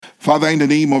Father, in the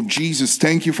name of Jesus,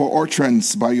 thank you for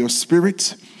utterance by your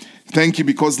Spirit. Thank you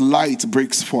because light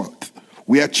breaks forth.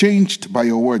 We are changed by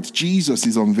your words. Jesus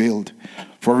is unveiled.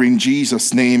 For in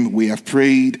Jesus' name we have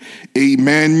prayed.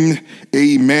 Amen,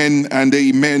 amen, and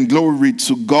amen. Glory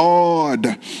to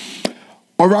God.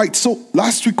 All right, so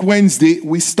last week, Wednesday,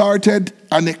 we started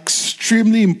an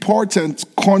extremely important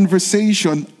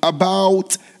conversation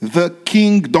about the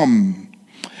kingdom.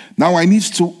 Now, I need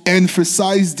to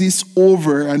emphasize this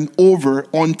over and over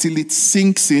until it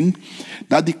sinks in,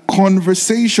 that the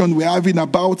conversation we're having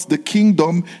about the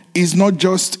kingdom is not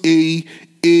just a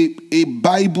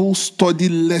Bible study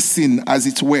lesson, as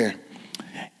it were.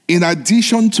 In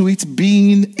addition to it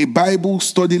being a Bible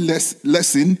study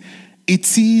lesson,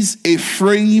 it is a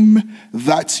frame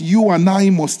that you and I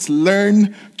must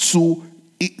learn to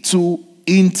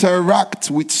interact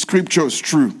with scriptures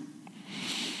through.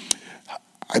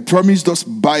 I promised us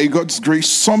by God's grace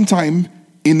sometime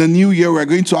in the new year we're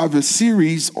going to have a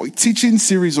series or a teaching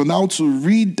series on how to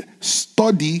read,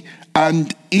 study,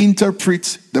 and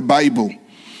interpret the Bible.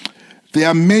 There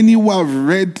are many who have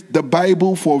read the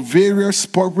Bible for various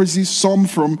purposes, some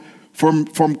from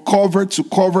cover to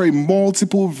cover in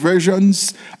multiple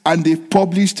versions, and they've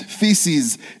published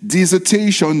theses,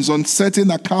 dissertations on certain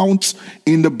accounts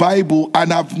in the Bible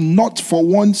and have not for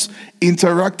once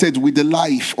interacted with the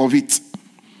life of it.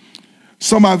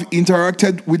 Some have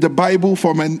interacted with the Bible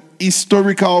from an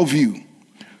historical view.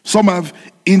 Some have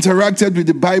interacted with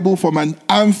the Bible from an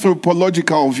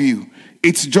anthropological view.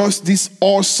 It's just this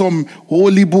awesome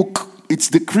holy book. It's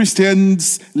the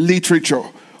Christian's literature.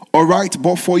 All right,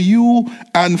 but for you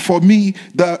and for me,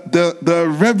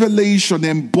 the revelation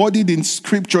embodied in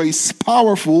Scripture is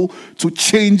powerful to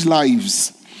change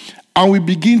lives. And we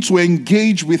begin to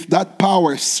engage with that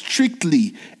power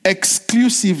strictly,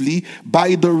 exclusively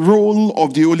by the role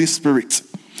of the Holy Spirit.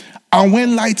 And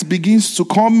when light begins to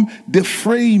come, the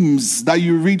frames that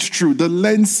you read through, the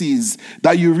lenses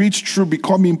that you read through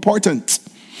become important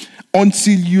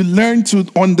until you learn to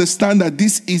understand that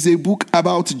this is a book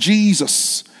about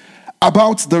Jesus,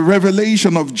 about the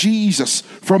revelation of Jesus.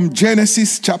 From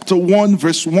Genesis chapter 1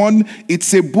 verse 1,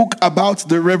 it's a book about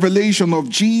the revelation of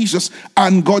Jesus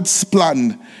and God's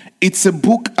plan. It's a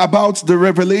book about the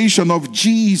revelation of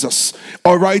Jesus,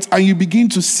 all right? And you begin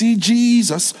to see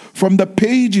Jesus from the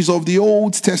pages of the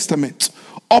Old Testament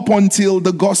up until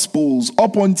the Gospels,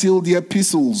 up until the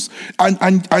epistles,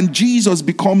 and Jesus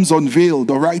becomes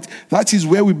unveiled, all right? That is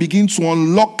where we begin to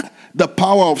unlock the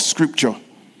power of Scripture.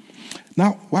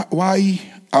 Now, why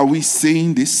are we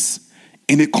saying this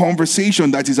in a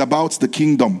conversation that is about the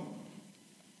kingdom?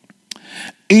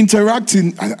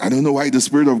 Interacting, I don't know why the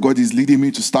Spirit of God is leading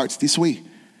me to start this way.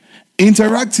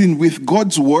 Interacting with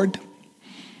God's word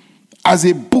as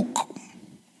a book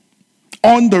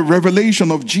on the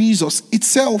revelation of Jesus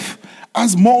itself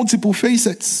has multiple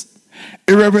facets.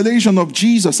 A revelation of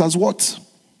Jesus as what?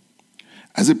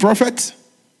 As a prophet?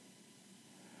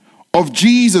 Of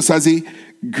Jesus as a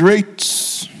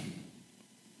great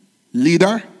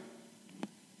leader?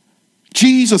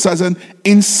 Jesus as an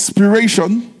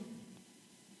inspiration?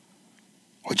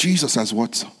 Or Jesus as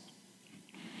what?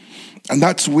 And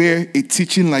that's where a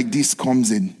teaching like this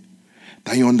comes in.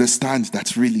 That you understand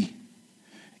that really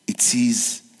it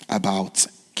is about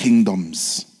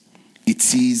kingdoms.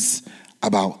 It is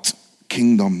about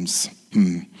kingdoms.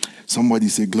 Somebody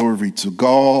say glory to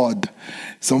God.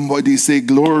 Somebody say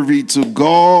glory to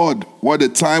God. What a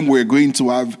time we're going to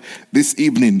have this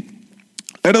evening.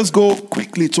 Let us go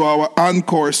quickly to our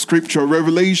anchor scripture,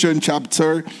 Revelation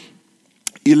chapter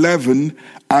 11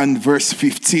 and verse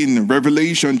 15.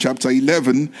 Revelation chapter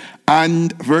 11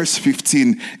 and verse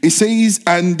 15. It says,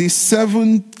 and the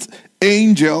seventh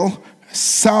angel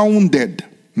sounded,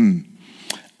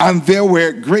 and there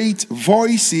were great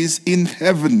voices in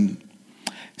heaven,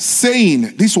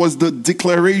 saying, this was the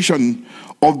declaration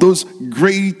of those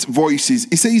great voices.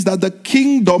 It says that the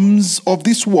kingdoms of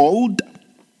this world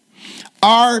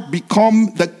are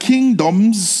become the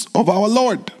kingdoms of our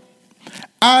Lord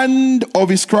and of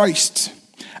his Christ,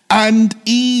 and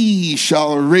he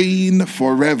shall reign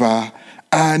forever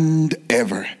and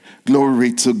ever.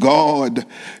 Glory to God.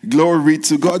 Glory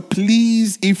to God.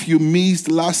 Please, if you missed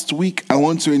last week, I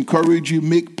want to encourage you,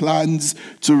 make plans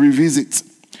to revisit.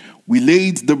 We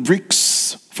laid the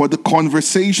bricks for the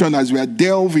conversation as we are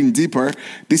delving deeper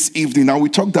this evening. Now we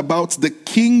talked about the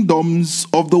kingdoms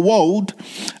of the world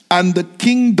and the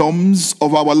kingdoms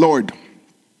of our Lord.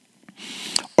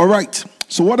 All right.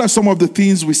 So what are some of the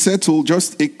things we settled?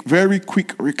 Just a very quick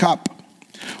recap.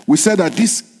 We said that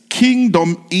this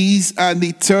kingdom is an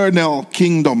eternal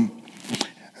kingdom.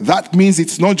 That means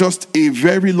it's not just a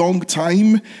very long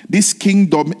time. This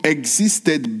kingdom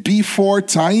existed before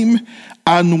time,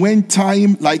 and when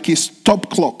time, like a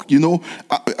stop clock,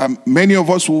 many of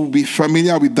us will be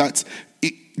familiar with that.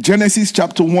 Genesis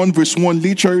chapter 1 verse 1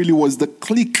 literally was the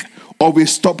click of a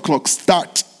stop clock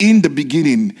start in the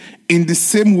beginning. In the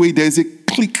same way, there's a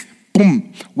click,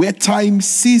 boom, where time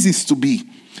ceases to be.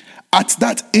 At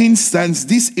that instance,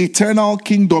 this eternal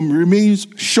kingdom remains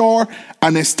sure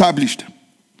and established.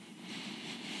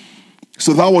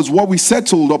 So that was what we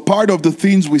settled, or part of the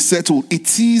things we settled.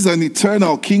 It is an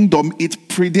eternal kingdom. It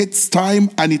predates time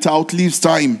and it outlives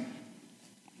time.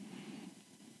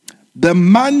 The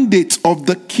mandate of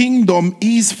the kingdom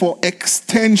is for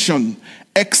extension,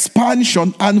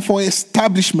 expansion, and for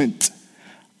establishment.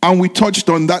 And we touched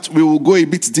on that. We will go a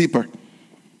bit deeper.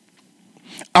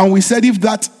 And we said if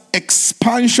that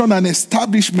expansion and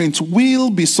establishment will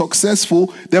be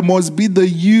successful, there must be the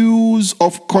use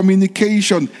of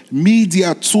communication,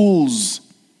 media tools,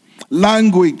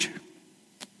 language.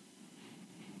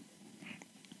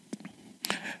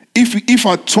 If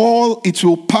at all it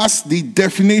will pass the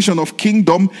definition of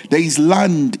kingdom, there is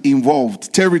land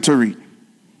involved, territory.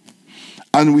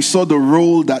 And we saw the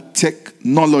role that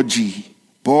technology,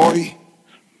 boy,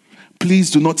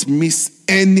 please do not miss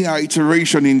any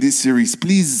iteration in this series.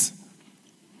 Please.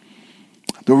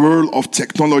 The role of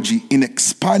technology in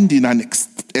expanding and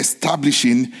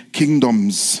establishing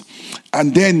kingdoms.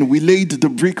 And then we laid the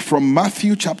brick from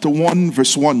Matthew chapter 1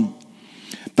 verse 1.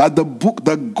 That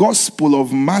the Gospel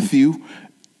of Matthew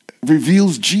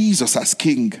reveals Jesus as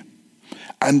king.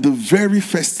 And the very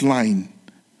first line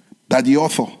that the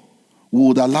author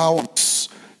would allow us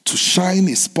to shine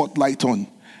a spotlight on,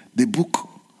 the book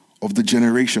of the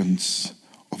generations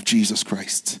of Jesus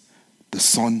Christ, the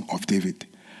son of David,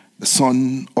 the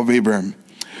son of Abraham.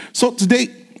 So today,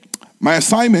 my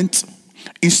assignment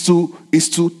is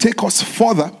to take us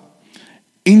further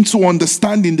into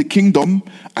understanding the kingdom,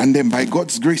 and then by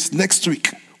God's grace, next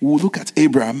week, we will look at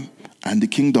Abraham and the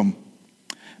kingdom.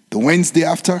 The Wednesday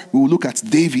after, we will look at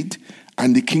David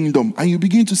and the kingdom. And you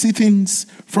begin to see things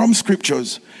from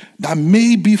scriptures that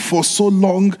maybe for so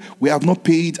long we have not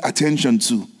paid attention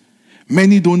to.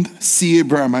 Many don't see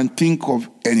Abraham and think of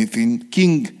anything.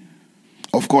 King,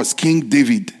 of course, King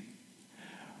David.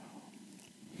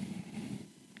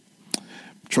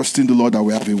 Trusting the Lord that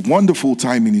we have a wonderful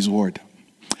time in his word.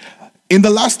 In the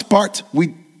last part,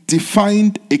 we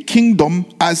defined a kingdom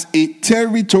as a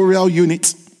territorial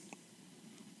unit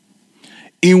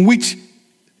in which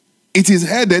it is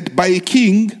headed by a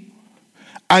king,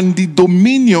 and the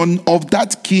dominion of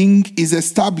that king is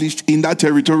established in that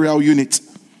territorial unit.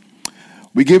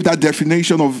 We gave that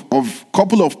definition of a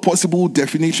couple of possible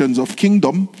definitions of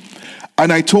kingdom,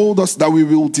 and I told us that we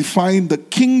will define the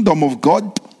kingdom of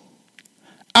God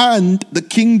and the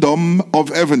kingdom of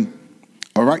heaven.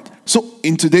 All right? So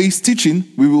in today's teaching,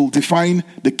 we will define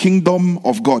the kingdom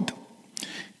of God.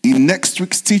 In next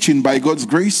week's teaching, by God's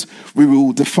grace, we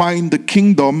will define the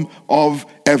kingdom of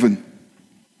heaven.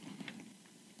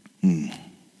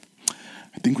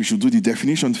 I think we should do the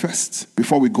definition first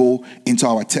before we go into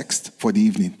our text for the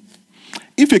evening.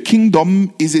 If a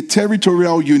kingdom is a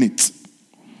territorial unit,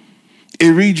 a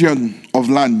region of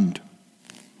land,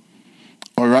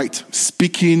 all right,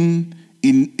 speaking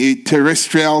in a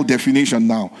terrestrial definition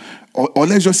now, or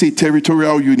let's just say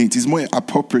territorial unit is more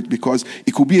appropriate because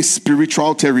it could be a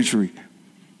spiritual territory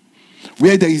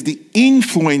where there is the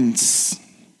influence,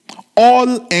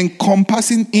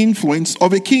 all-encompassing influence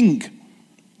of a king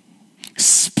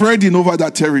spreading over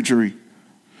that territory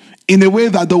in a way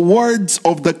that the words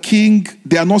of the king,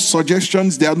 they are not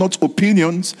suggestions, they are not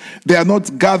opinions, they are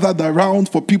not gathered around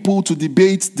for people to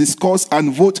debate, discuss,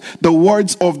 and vote. The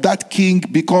words of that king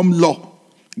become law,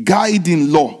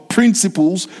 guiding law,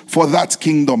 principles for that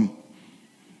kingdom.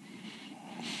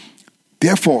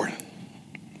 Therefore,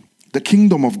 the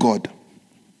kingdom of God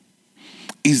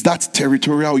is that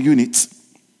territorial unit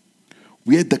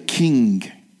where the king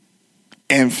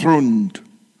enthroned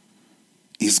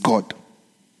is God,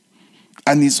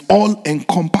 and his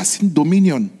all-encompassing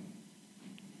dominion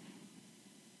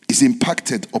is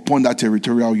impacted upon that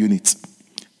territorial unit.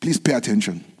 Please pay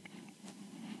attention.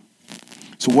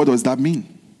 So what does that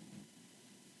mean?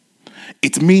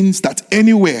 It means that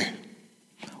anywhere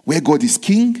where God is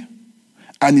king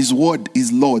and his word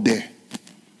is law, there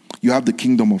you have the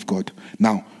kingdom of God.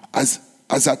 Now, as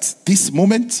at this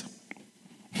moment,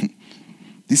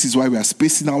 this is why we are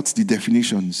spacing out the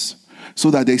definitions,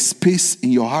 so that there's space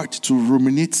in your heart to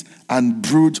ruminate and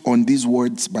brood on these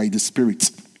words by the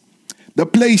Spirit. The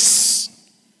place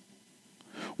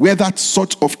where that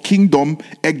sort of kingdom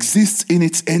exists in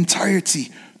its entirety,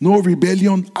 No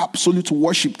rebellion, absolute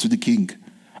worship to the king.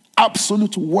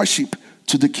 Absolute worship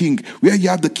to the king. Where you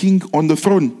have the king on the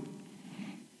throne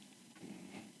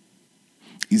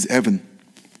is heaven.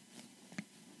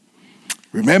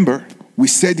 Remember, we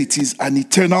said it is an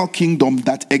eternal kingdom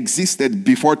that existed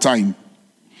before time.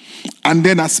 And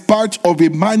then as part of a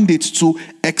mandate to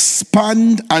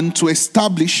expand and to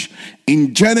establish,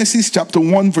 in Genesis chapter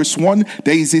 1 verse 1,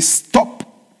 there is a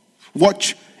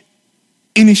stopwatch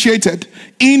initiated.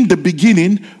 In the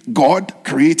beginning, God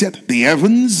created the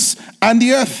heavens and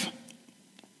the earth.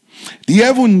 The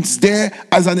heavens there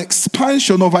as an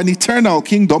expansion of an eternal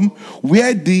kingdom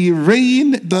where the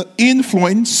reign, the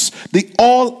influence, the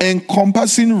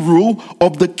all-encompassing rule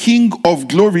of the King of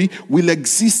glory will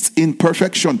exist in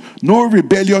perfection. No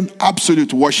rebellion,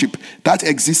 absolute worship. That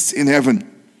exists in heaven.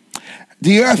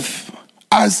 The earth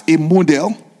as a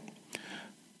model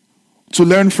to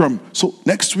learn from. So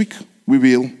next week we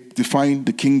will define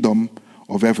the kingdom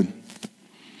of heaven.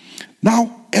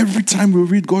 Now, every time we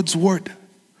read God's word,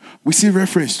 we see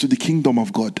reference to the kingdom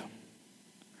of God.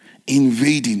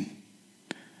 Invading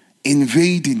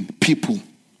people,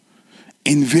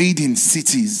 invading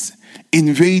cities,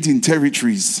 invading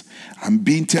territories. I'm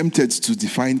being tempted to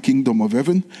define kingdom of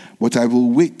heaven, but I will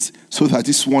wait so that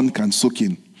this one can soak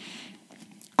in.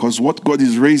 Because what God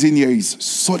is raising here is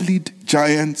solid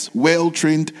giants,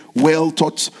 well-trained,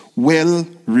 well-taught,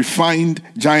 well-refined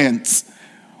giants.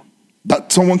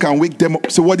 That someone can wake them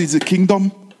up. So what is the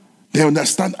kingdom? They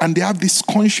understand, and they have this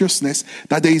consciousness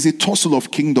that there is a tussle of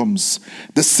kingdoms.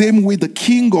 The same way the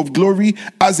King of glory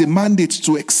has a mandate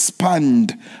to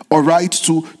expand, all right,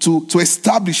 to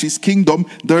establish his kingdom,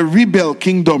 the rebel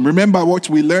kingdom. Remember what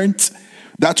we learned?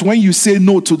 That when you say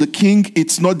no to the king,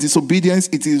 it's not disobedience,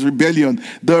 it is rebellion.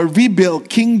 The rebel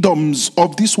kingdoms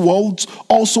of this world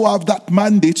also have that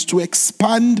mandate to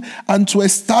expand and to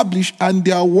establish, and they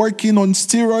are working on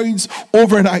steroids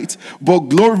overnight. But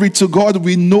glory to God,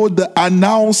 we know the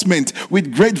announcement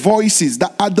with great voices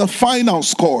that at the final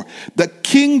score, the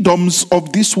kingdoms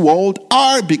of this world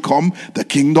are become the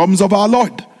kingdoms of our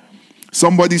Lord.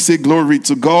 Somebody say glory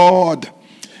to God.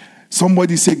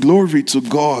 Somebody say glory to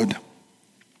God.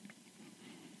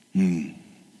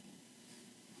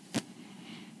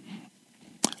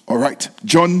 All right,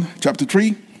 John chapter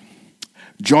 3.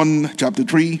 John chapter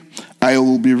 3. I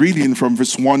will be reading from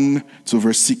verse 1 to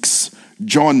verse 6.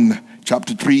 John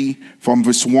chapter 3 from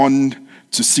verse 1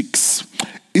 to 6.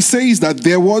 It says that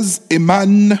there was a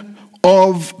man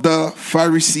of the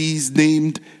Pharisees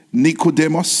named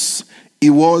Nicodemus. He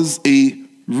was a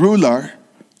ruler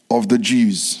of the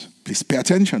Jews. Please pay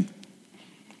attention.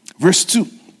 Verse 2.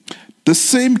 The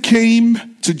same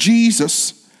came to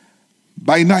Jesus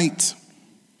by night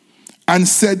and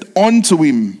said unto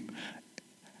him,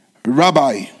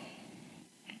 Rabbi.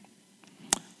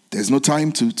 There's no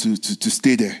time to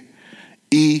stay there.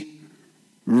 He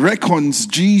reckons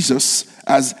Jesus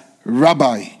as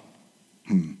Rabbi.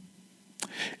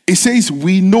 He says,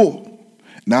 we know.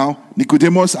 Now,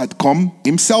 Nicodemus had come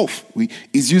himself.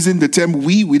 He's using the term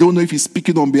we. We don't know if he's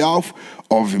speaking on behalf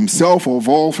of himself or of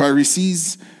all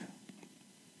Pharisees.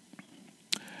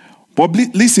 But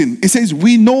listen, it says,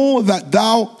 we know that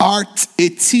thou art a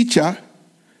teacher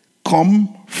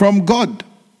come from God.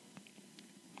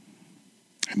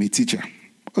 I'm a teacher.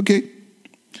 Okay.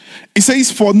 It says,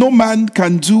 for no man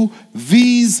can do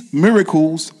these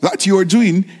miracles that you are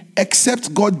doing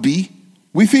except God be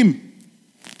with him.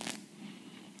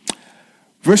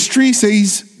 Verse 3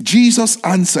 says, Jesus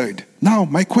answered. Now,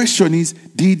 my question is,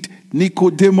 did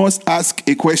Nicodemus ask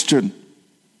a question?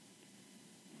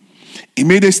 He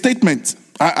made a statement.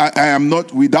 I am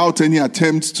not without any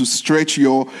attempt to stretch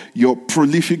your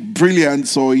prolific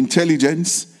brilliance or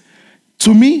intelligence.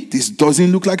 To me, this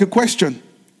doesn't look like a question.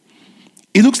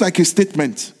 It looks like a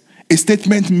statement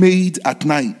made at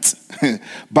night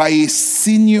by a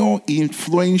senior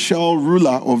influential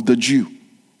ruler of the Jew.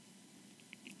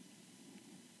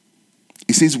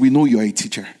 He says, we know you're a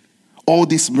teacher. All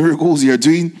these miracles you're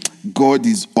doing, God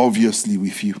is obviously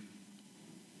with you.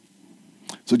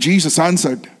 So Jesus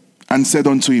answered and said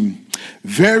unto him,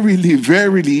 verily,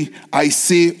 verily, I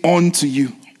say unto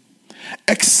you,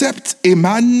 except a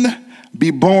man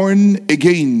be born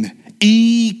again,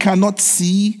 he cannot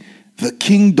see the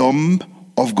kingdom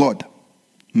of God.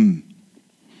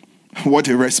 What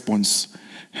a response.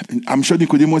 I'm sure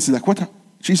Nicodemus is like,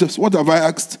 Jesus, what have I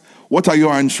asked? What are you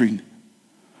answering?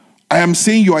 I am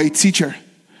saying you are a teacher.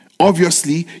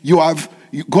 Obviously,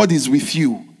 God is with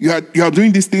you. You are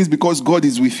doing these things because God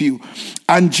is with you.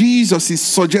 And Jesus is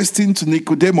suggesting to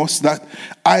Nicodemus that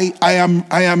I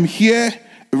am here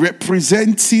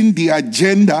representing the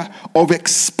agenda of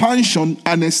expansion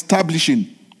and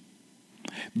establishing.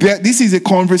 This is a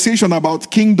conversation about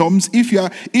kingdoms.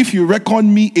 If you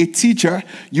reckon me a teacher,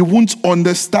 you won't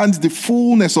understand the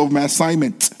fullness of my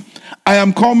assignment. I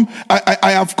have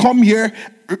come here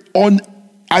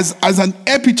as an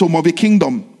epitome of a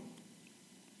kingdom.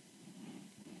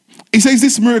 It says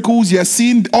these miracles you are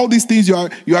seeing, all these things you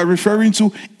are referring to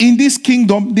in this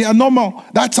kingdom, they are normal.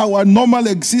 That's our normal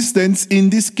existence in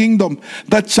this kingdom.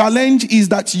 The challenge is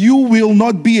that you will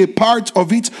not be a part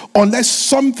of it unless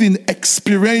something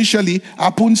experientially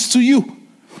happens to you.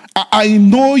 I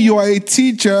know you are a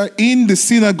teacher in the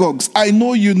synagogues. I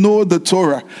know you know the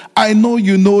Torah. I know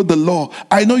you know the law.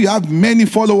 I know you have many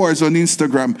followers on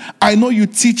Instagram. I know you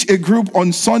teach a group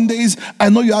on Sundays. I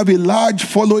know you have a large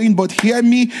following, but hear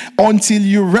me until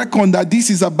you reckon that this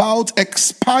is about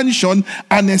expansion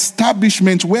and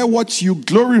establishment, where what you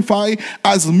glorify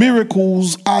as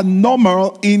miracles are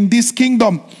normal in this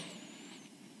kingdom.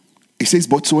 It says,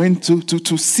 but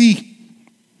to see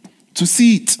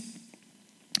it,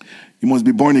 you must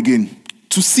be born again.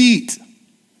 To see it,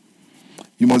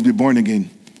 you must be born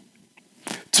again.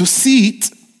 To see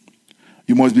it,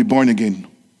 you must be born again.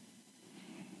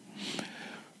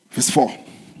 Verse 4.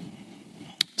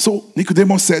 So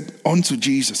Nicodemus said unto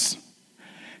Jesus,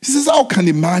 he says, how can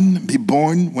a man be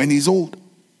born when he's old?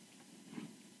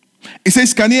 He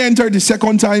says, can he enter the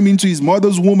second time into his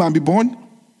mother's womb and be born?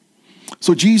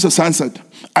 So Jesus answered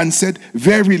and said,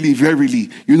 verily, verily.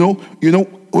 You know,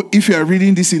 if you are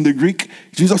reading this in the Greek,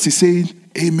 Jesus is saying,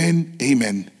 amen,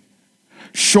 amen.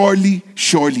 Surely,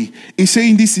 surely. He's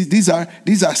saying these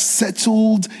are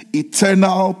settled,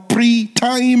 eternal,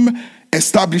 pre-time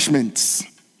establishments.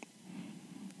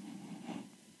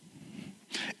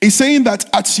 He's saying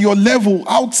that at your level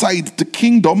outside the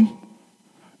kingdom,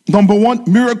 number one,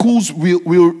 miracles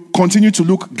will continue to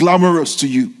look glamorous to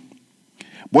you.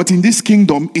 But in this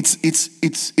kingdom,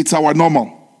 it's our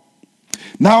normal.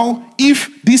 Now, if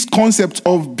this concept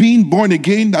of being born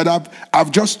again that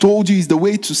I've just told you is the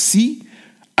way to see,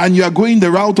 and you are going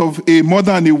the route of a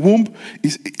mother and a womb,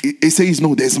 it says,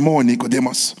 no, there's more,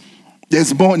 Nicodemus.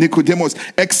 There's more, Nicodemus.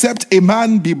 Except a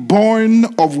man be born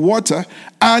of water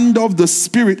and of the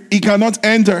Spirit, he cannot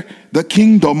enter the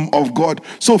kingdom of God.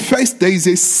 So first there is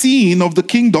a seeing of the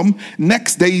kingdom.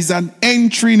 Next there is an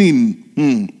entering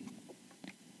in.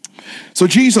 So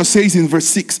Jesus says in verse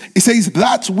 6, he says,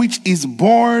 that which is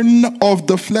born of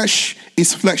the flesh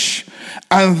is flesh,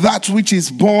 and that which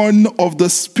is born of the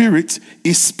Spirit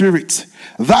is spirit.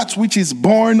 That which is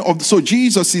born of... So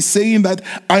Jesus is saying that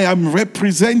I am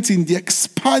representing the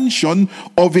expansion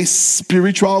of a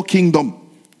spiritual kingdom.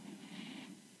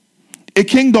 A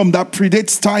kingdom that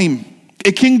predates time.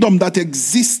 A kingdom that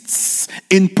exists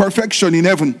in perfection in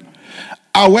heaven.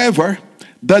 However,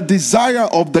 the desire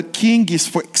of the king is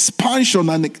for expansion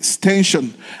and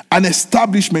extension and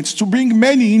establishment to bring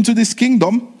many into this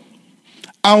kingdom.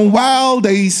 And while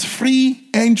there is free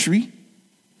entry,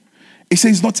 it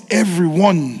says not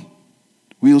everyone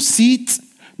will see it,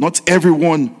 not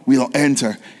everyone will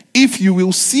enter. If you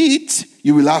will see it,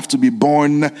 you will have to be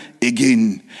born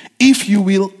again. If you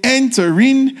will enter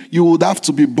in, you would have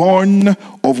to be born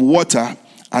of water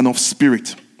and of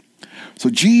spirit. So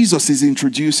Jesus is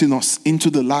introducing us into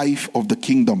the life of the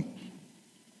kingdom.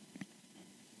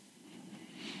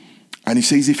 And he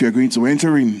says if you're going to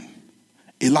enter in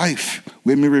a life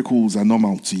where miracles are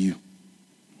normal to you,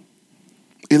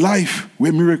 a life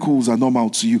where miracles are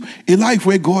normal to you, a life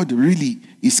where God really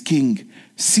is king,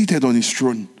 seated on his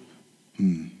throne.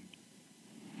 And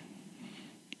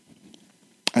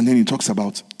then he talks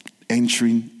about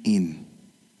entering in.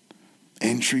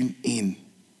 Entering in.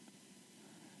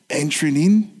 Entering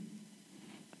in.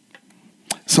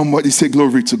 Somebody say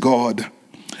glory to God.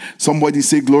 Somebody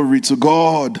say glory to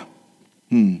God.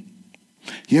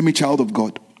 Hear me, child of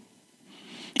God.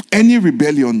 Any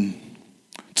rebellion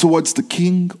towards the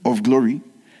King of glory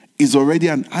is already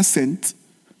an ascent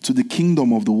to the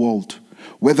kingdom of the world,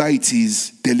 whether it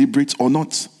is deliberate or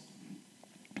not.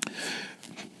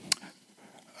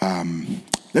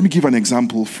 Let me give an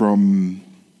example from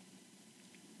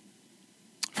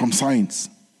science.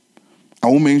 I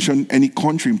won't mention any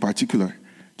country in particular,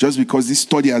 just because this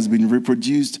study has been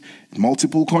reproduced in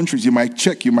multiple countries. You might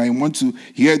check, you might want to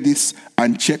hear this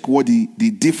and check what the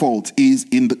default is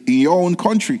in your own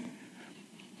country.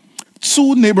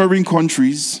 2 neighboring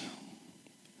countries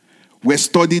were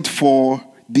studied for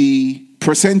the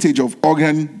percentage of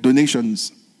organ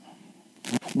donations.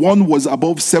 One was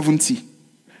above 70,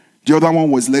 the other one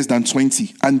was less than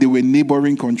 20, and they were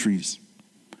neighboring countries.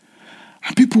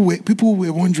 And people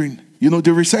were wondering,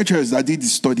 the researchers that did the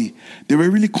study, they were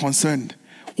really concerned.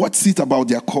 What's it about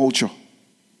their culture?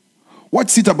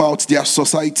 What's it about their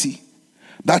society?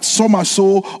 That some are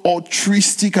so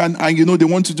altruistic and they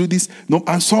want to do this. No,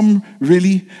 and some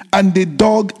really, and they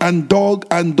dug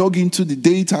into the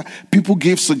data. People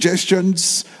gave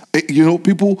suggestions,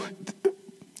 people,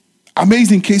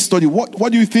 amazing case study.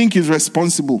 What do you think is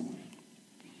responsible?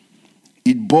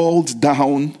 It boiled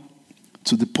down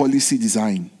to the policy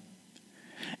design.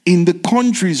 In the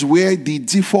countries where the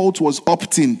default was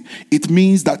opt-in, it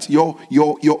means that your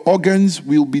organs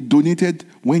will be donated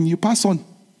when you pass on.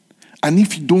 And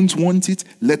if you don't want it,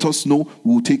 let us know.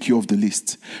 We'll take you off the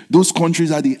list. Those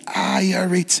countries are the higher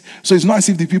rate. So it's not as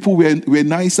if the people were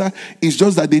nicer. It's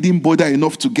just that they didn't bother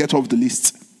enough to get off the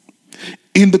list.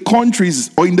 In the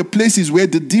countries or in the places where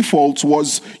the default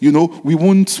was,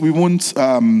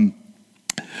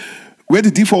 where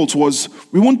the default was,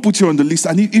 we won't put you on the list.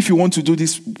 And if you want to do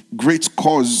this great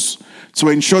cause to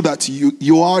ensure that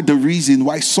you are the reason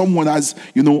why someone has,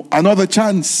 another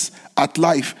chance at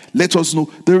life, let us know.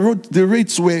 The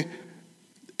rates were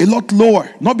a lot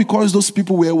lower. Not because those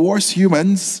people were worse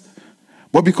humans,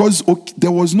 but because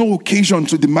there was no occasion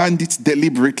to demand it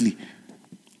deliberately.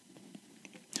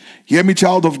 Hear me,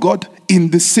 child of God.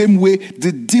 In the same way,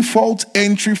 the default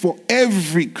entry for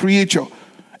every creature,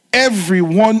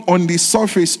 everyone on the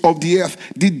surface of the earth,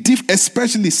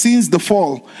 especially since the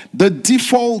fall, the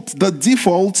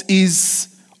default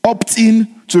is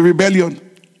opt-in to rebellion.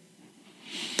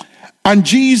 And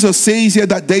Jesus says here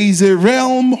that there is a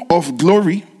realm of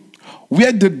glory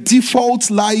where the default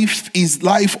life is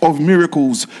life of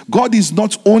miracles. God is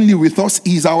not only with us,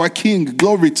 He is our King.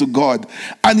 Glory to God.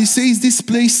 And He says this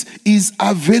place is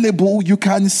available. You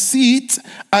can see it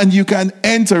and you can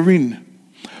enter in.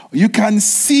 You can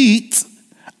see it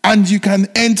and you can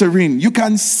enter in. You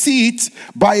can see it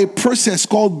by a process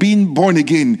called being born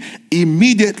again.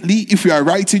 Immediately, if you are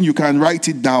writing, you can write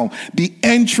it down. The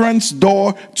entrance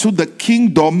door to the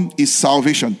kingdom is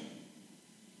salvation.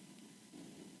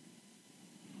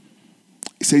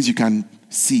 It says you can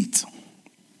see it.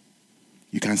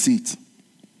 You can see it.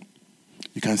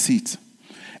 You can see it.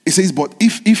 It says, but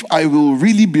if I will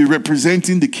really be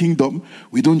representing the kingdom,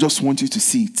 we don't just want you to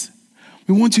see it.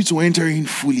 We want you to enter in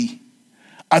fully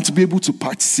and to be able to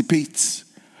participate.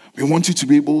 We want you to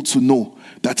be able to know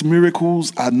that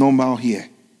miracles are normal here.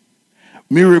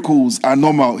 Miracles are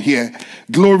normal here.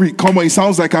 Glory, come on, it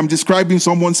sounds like I'm describing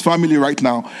someone's family right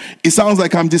now. It sounds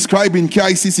like I'm describing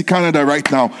KICC Canada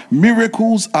right now.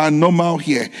 Miracles are normal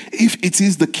here. If it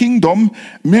is the kingdom,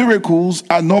 miracles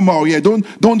are normal here.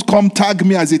 Don't come tag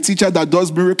me as a teacher that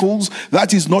does miracles.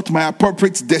 That is not my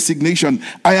appropriate designation.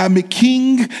 I am a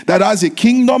king that has a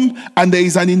kingdom, and there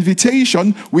is an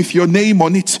invitation with your name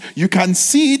on it. You can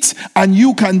see it and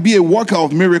you can be a worker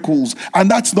of miracles.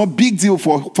 And that's not big deal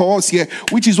for us here.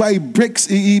 Which is why it breaks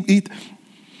it.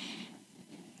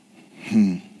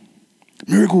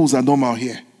 Miracles are normal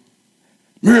here.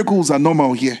 Miracles are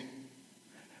normal here.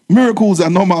 Miracles are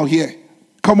normal here.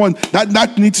 Come on,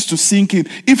 that needs to sink in.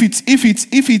 If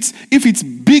it's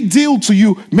big deal to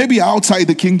you, maybe outside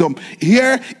the kingdom.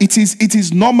 Here it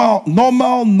is normal.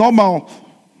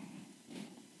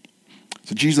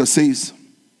 So Jesus says,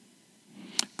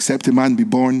 except a man be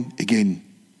born again,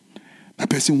 that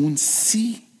person won't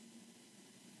see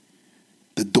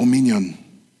the dominion,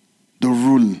 the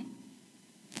rule.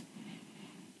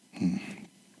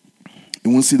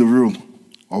 You won't see the rule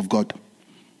of God.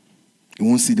 You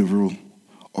won't see the rule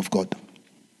of God.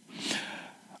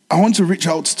 I want to reach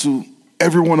out to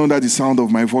everyone under the sound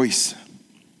of my voice.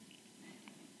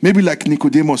 Maybe like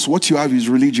Nicodemus, what you have is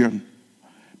religion.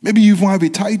 Maybe you even have a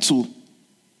title.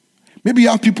 Maybe you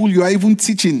have people you are even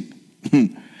teaching.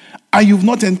 And you've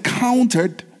not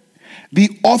encountered the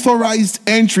authorized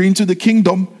entry into the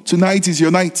kingdom. Tonight is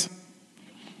your night.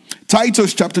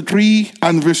 Titus chapter 3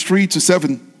 and verse 3 to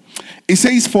 7. It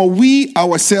says, for we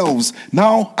ourselves.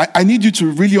 Now, I need you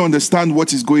to really understand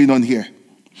what is going on here.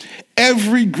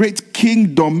 Every great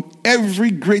kingdom,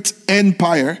 every great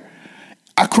empire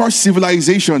across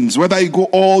civilizations, whether you go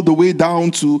all the way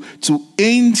down to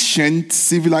ancient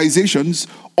civilizations,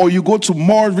 or you go to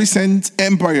more recent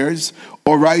empires,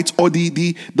 all right, or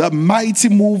the mighty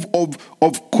move of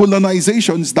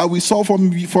colonizations that we saw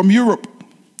from Europe,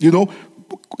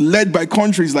 led by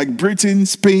countries like Britain,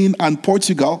 Spain, and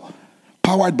Portugal,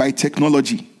 powered by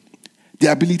technology.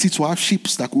 The ability to have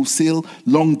ships that could sail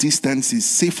long distances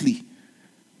safely.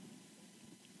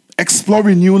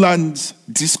 Exploring new lands,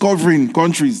 discovering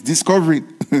countries.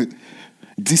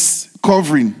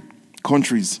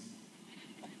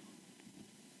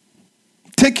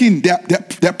 taking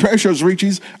their precious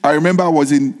riches. I remember I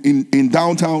was in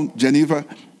downtown Geneva,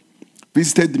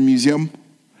 visited the museum.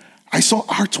 I saw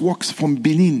artworks from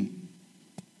Benin.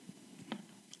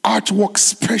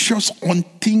 Artworks, precious,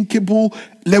 unthinkable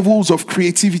levels of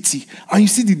creativity. And you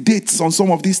see the dates on some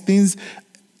of these things,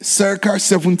 circa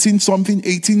 17 something,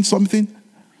 18 something.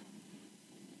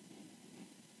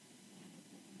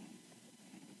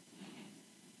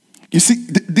 You see,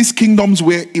 these kingdoms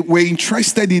were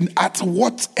interested in, at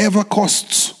whatever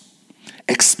costs,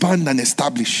 expand and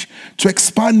establish. To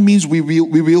expand means we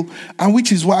will, and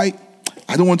which is why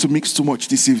I don't want to mix too much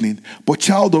this evening. But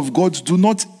child of God, do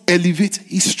not elevate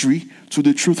history to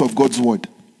the truth of God's word.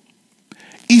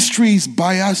 History is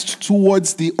biased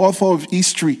towards the author of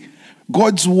history.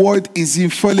 God's word is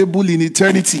infallible in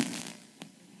eternity.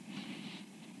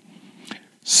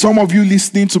 Some of you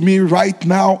listening to me right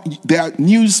now, there are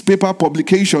newspaper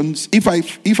publications. If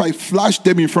I flash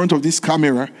them in front of this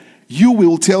camera, you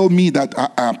will tell me that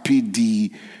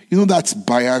PD, that's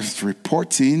biased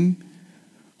reporting.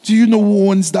 Do you know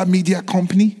who owns that media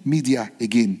company? Media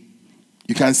again.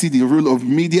 You can see the role of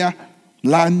media,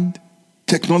 land,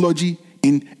 technology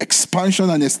in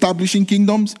expansion and establishing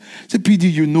kingdoms. Say, PD,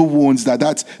 you know who owns that?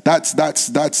 That's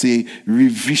a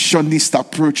revisionist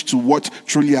approach to what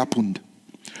truly happened.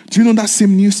 Do you know that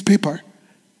same newspaper,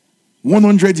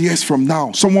 100 years from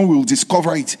now, someone will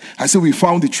discover it and say, we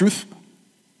found the truth?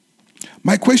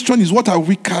 My question is, what have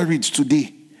we carried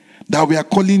today that we are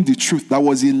calling the truth that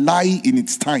was a lie in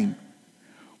its time?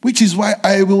 Which is why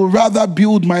I will rather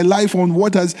build my life on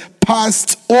what has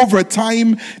passed over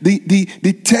time,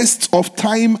 the test of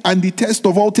time and the test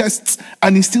of all tests,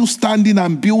 and is still standing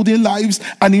and building lives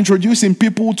and introducing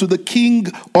people to the King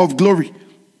of glory.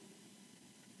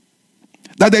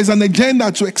 That there's an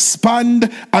agenda to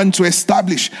expand and to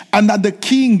establish, and that the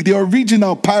king, the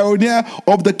original pioneer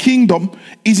of the kingdom,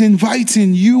 is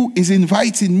inviting you, is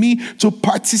inviting me to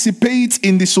participate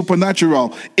in the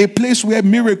supernatural, a place where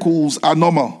miracles are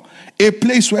normal, a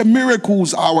place where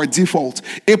miracles are our default,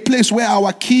 a place where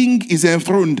our king is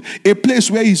enthroned, a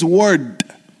place where his word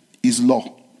is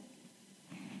law.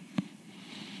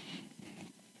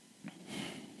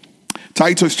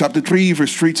 Titus chapter 3,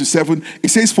 verse 3 to 7, it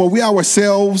says, for we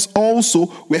ourselves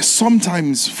also were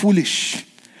sometimes foolish,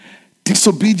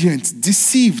 disobedient,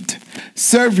 deceived,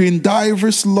 serving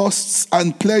diverse lusts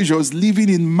and pleasures, living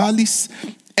in malice,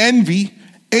 envy,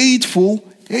 hateful,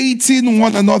 hating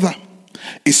one another.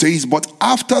 It says, but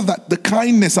after that the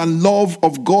kindness and love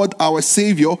of God our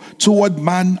Savior toward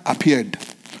man appeared.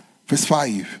 Verse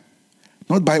 5,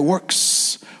 not by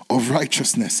works of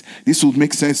righteousness. This would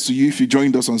make sense to you if you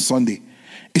joined us on Sunday.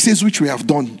 It says, which we have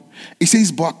done. It says,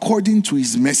 but according to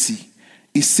his mercy,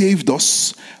 he saved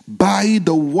us by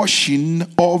the washing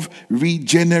of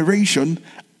regeneration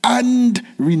and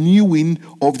renewing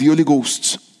of the Holy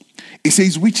Ghost. It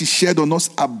says, which is shed on us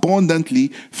abundantly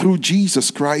through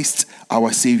Jesus Christ,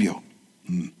 our Savior.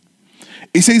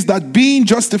 It says that being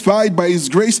justified by his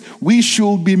grace, we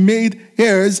should be made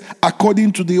heirs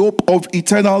according to the hope of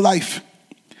eternal life.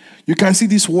 You can see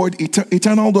this word,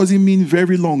 eternal doesn't mean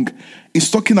very long.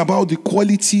 It's talking about the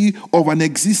quality of an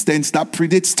existence that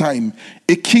predates time.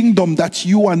 A kingdom that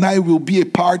you and I will be a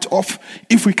part of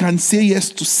if we can say yes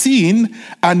to seeing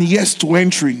and yes to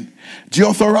entering. The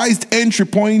authorized entry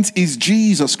point is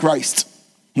Jesus Christ.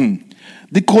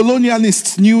 The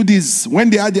colonialists knew this when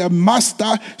they had their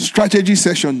master strategy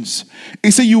sessions.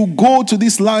 They say, you go to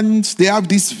this land, they have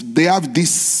this, they have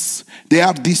this, they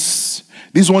have this.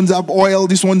 These ones have oil,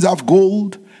 these ones have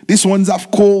gold, these ones have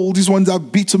coal, these ones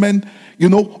have bitumen,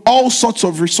 all sorts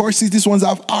of resources. These ones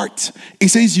have art. It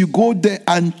says you go there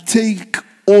and take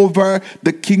over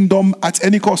the kingdom at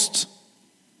any cost.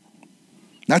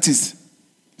 That is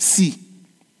see.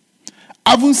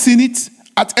 Haven't seen it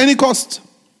at any cost.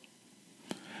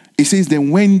 It says then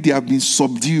when they have been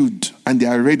subdued and they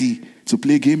are ready to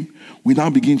play game, we now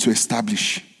begin to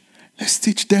establish. Let's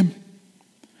teach them.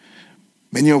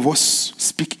 Many of us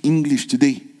speak English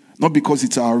today, not because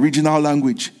it's our original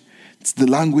language. It's the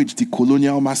language the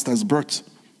colonial masters brought.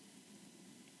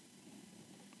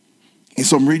 In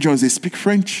some regions, they speak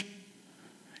French.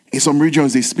 In some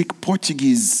regions, they speak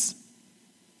Portuguese.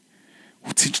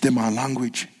 We'll teach them our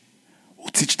language. We'll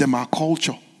teach them our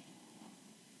culture.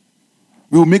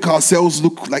 We'll make ourselves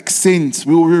look like saints.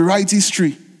 We'll rewrite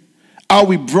history. How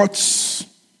we brought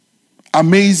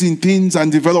amazing things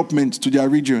and development to their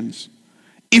regions.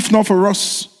 If not for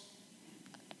us.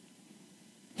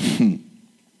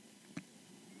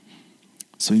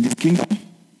 So in this kingdom,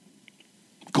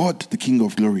 God, the King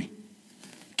of glory,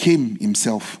 came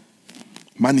himself,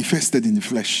 manifested in the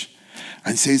flesh,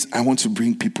 and says, I want to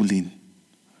bring people in.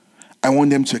 I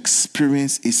want them to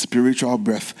experience a spiritual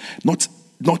birth.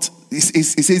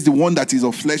 It says the one that is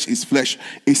of flesh is flesh,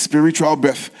 a spiritual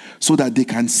birth, so that they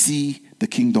can see the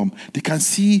kingdom. They can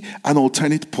see an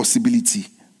alternate possibility.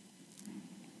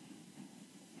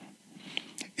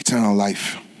 Eternal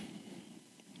life.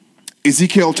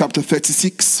 Ezekiel chapter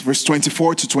 36, verse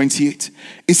 24 to 28.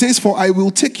 It says, "For I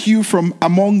will take you from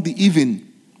among the heathen,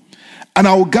 and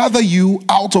I will gather you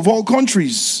out of all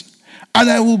countries, and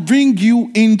I will bring you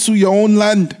into your own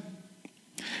land."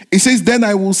 It says, "Then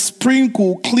I will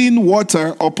sprinkle clean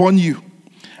water upon you,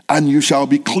 and you shall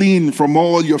be clean from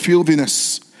all your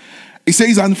filthiness." It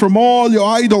says, "And from all your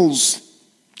idols,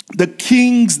 the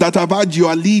kings that have had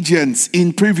your allegiance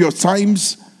in previous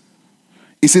times,"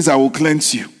 it says, "I will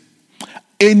cleanse you.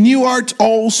 A new heart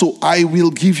also I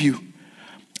will give you,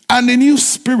 and a new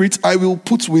spirit I will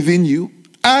put within you,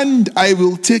 and I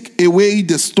will take away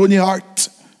the stony heart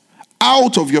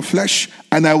out of your flesh,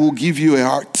 and I will give you a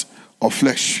heart of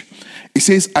flesh." It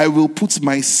says, "I will put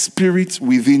my spirit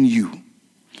within you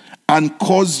and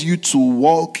cause you to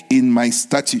walk in my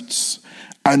statutes,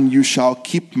 and you shall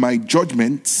keep my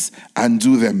judgments and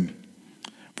do them."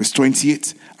 Verse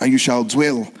 28, "And you shall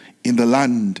dwell in the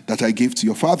land that I gave to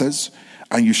your fathers,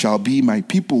 and you shall be my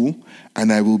people,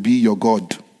 and I will be your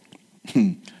God.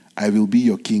 I will be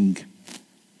your king.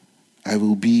 I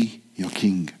will be your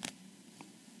king."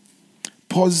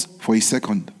 Pause for a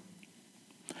second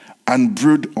and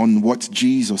brood on what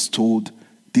Jesus told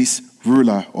this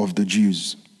ruler of the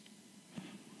Jews.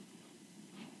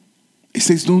 He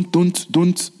says, don't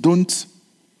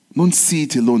see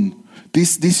it alone.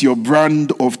 This your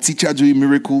brand of teacher doing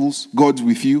miracles, God's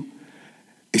with you.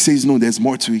 He says, no, there's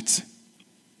more to it.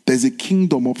 There's a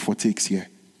kingdom up for takes here.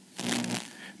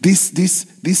 This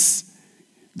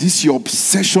your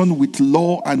obsession with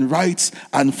law and rights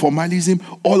and formalism,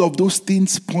 all of those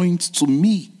things point to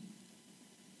me.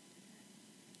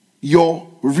 Your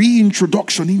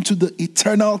reintroduction into the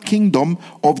eternal kingdom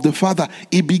of the Father,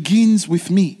 it begins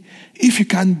with me. If you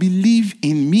can believe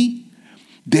in me,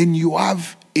 then you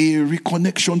have a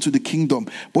reconnection to the kingdom.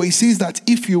 But he says that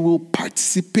if you will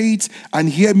participate and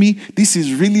hear me, this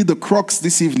is really the crux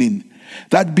this evening,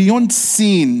 that beyond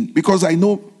seeing, because I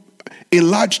know a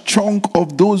large chunk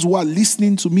of those who are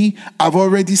listening to me have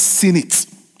already seen it.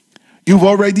 You've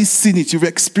already seen it. You've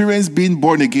experienced being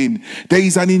born again. There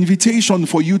is an invitation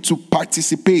for you to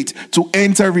participate, to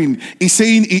enter in. He's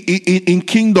saying in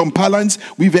kingdom parlance,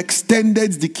 we've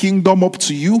extended the kingdom up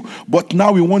to you, but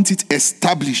now we want it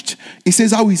established. He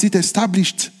says, how is it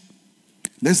established?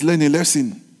 Let's learn a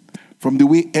lesson from the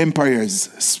way empires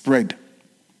spread.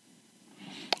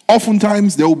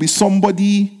 Oftentimes, there will be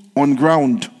somebody on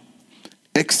ground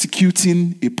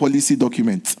executing a policy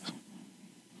document.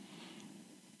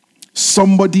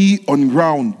 Somebody on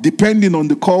ground, depending on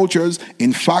the cultures.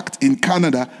 In fact, in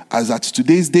Canada, as at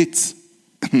today's date,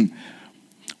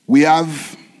 we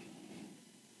have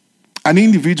an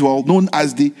individual known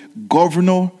as the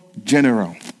Governor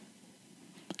General,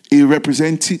 a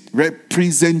representative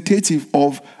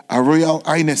of Her Royal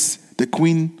Highness, the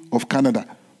Queen of Canada.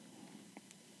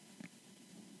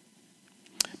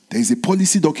 There is a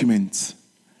policy document,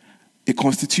 a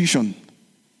constitution,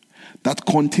 that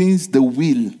contains the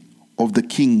will of the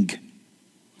king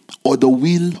or the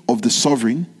will of the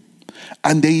sovereign,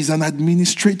 and there is an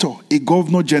administrator, a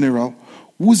governor general,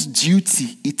 whose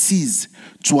duty it is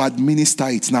to administer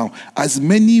it. Now, as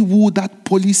many who that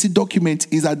policy document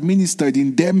is administered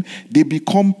in them, they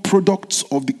become products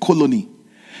of the colony,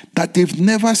 that they've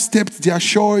never stepped their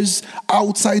shores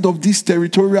outside of this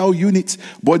territorial unit,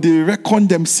 but they reckon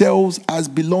themselves as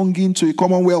belonging to a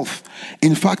commonwealth.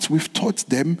 In fact, we've taught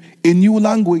them a new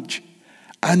language,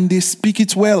 and they speak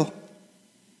it well.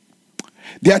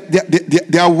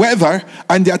 Their weather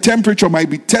and their temperature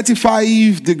might be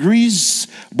 35 degrees,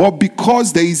 but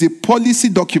because there is a policy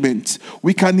document,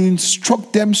 we can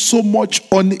instruct them so much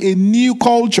on a new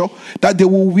culture that they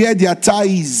will wear their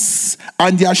ties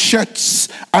and their shirts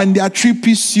and their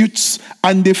three-piece suits,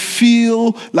 and they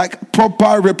feel like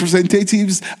proper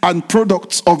representatives and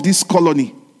products of this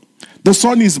colony. The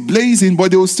sun is blazing, but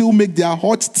they will still make their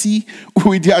hot tea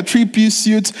with their three-piece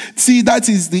suits. See, that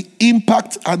is the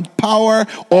impact and power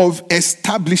of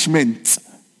establishment.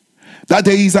 That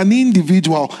there is an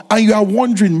individual, and you are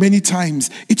wondering many times,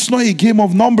 it's not a game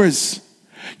of numbers.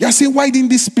 You are saying, why didn't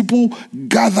these people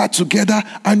gather together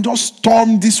and just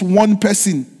storm this one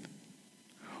person?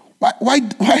 Why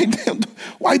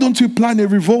don't we plan a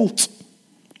revolt?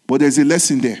 But there's a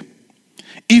lesson there.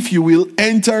 If you will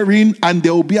enter in, and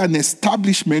there will be an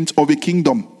establishment of a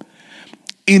kingdom.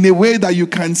 in a way that you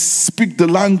can speak the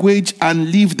language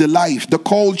and live the life, the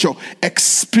culture,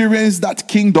 experience that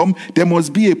kingdom, there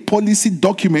must be a policy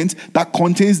document that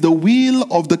contains the will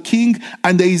of the king,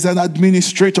 and there is an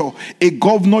administrator, a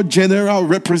governor general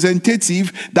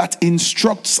representative that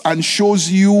instructs and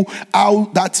shows you how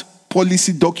that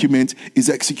policy document is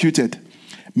executed.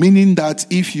 Meaning that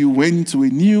if you went to a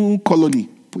new colony,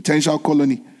 potential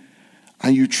colony,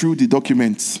 and you threw the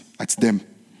documents at them,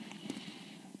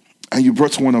 and you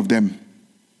brought one of them,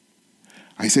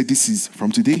 I said, this is from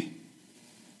today,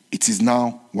 it is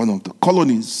now one of the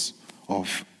colonies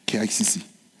of KICC.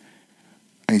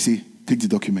 And you say, take the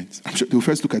document. I'm sure they'll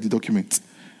first look at the document.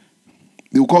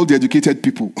 They will call the educated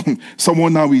people.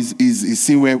 Someone now is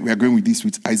seeing where we are going with this,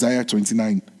 with Isaiah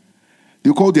 29.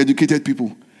 They'll call the educated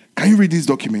people. Can you read this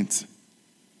document?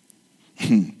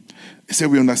 They say,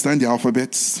 we understand the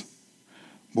alphabets,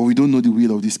 but we don't know the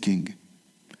will of this king.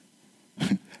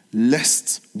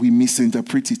 Lest we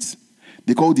misinterpret it.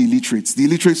 They call the illiterates. The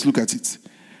illiterates look at it.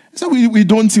 So we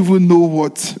don't even know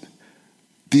what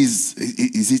this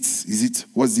is. It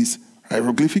what's this?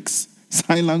 Hieroglyphics?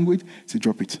 Sign language? Say,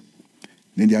 drop it.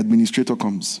 Then the administrator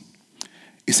comes.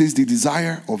 It says, the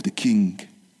desire of the king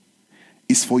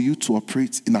is for you to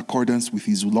operate in accordance with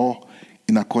his law,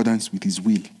 in accordance with his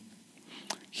will.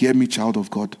 Hear me, child of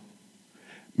God.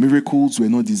 Miracles were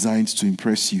not designed to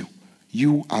impress you.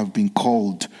 You have been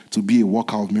called to be a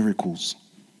worker of miracles.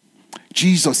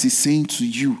 Jesus is saying to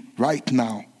you right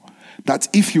now that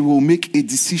if you will make a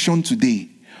decision today,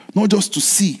 not just to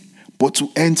see, but to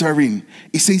enter in,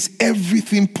 it says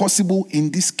everything possible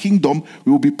in this kingdom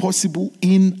will be possible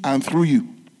in and through you.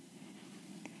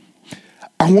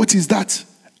 And what is that?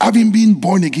 Having been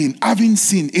born again, having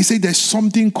sinned, it says there's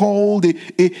something called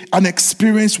an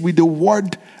experience with the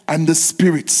word and the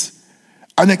spirit.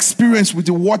 An experience with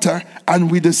the water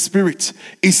and with the spirit.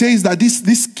 It says that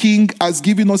this king has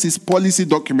given us his policy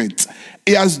document.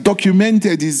 He has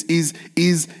documented his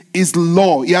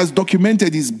law. He has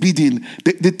documented his bidding.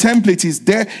 The template is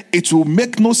there. It will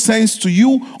make no sense to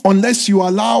you unless you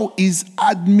allow his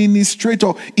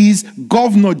administrator, his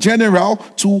governor general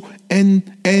to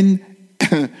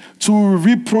to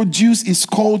reproduce his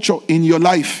culture in your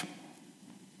life.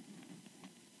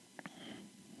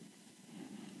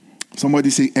 Somebody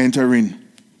say, enter in.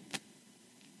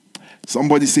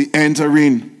 Somebody say, enter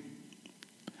in.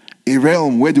 A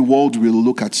realm where the world will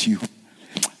look at you.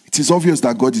 It is obvious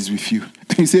that God is with you.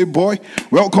 You say, boy,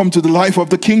 welcome to the life of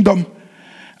the kingdom.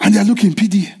 And they're looking,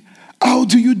 PD, how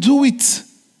do you do it?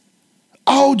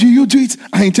 How do you do it?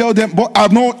 I tell them, but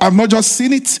I've not just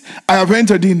seen it. I have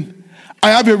entered in.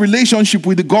 I have a relationship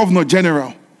with the governor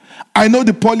general. I know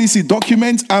the policy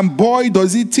documents, and boy,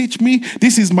 does it teach me.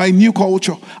 This is my new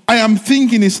culture. I am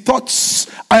thinking his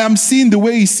thoughts. I am seeing the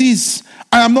way he sees.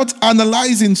 I am not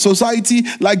analyzing society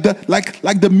like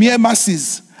the mere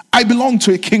masses. I belong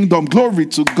to a kingdom. Glory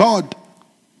to God.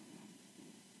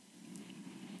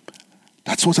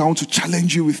 That's what I want to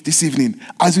challenge you with this evening,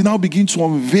 as we now begin to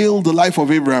unveil the life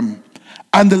of Abraham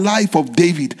and the life of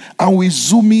David, and we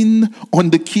zoom in on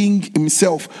the king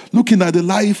himself, looking at the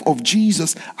life of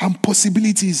Jesus and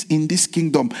possibilities in this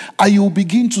kingdom. And you'll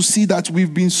begin to see that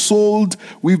we've been sold a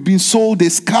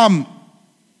scam.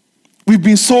 We've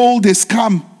been sold a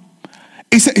scam.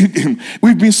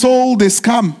 We've been sold a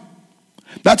scam.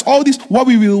 That's all this, what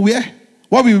we will wear,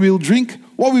 what we will drink,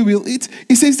 what we will eat.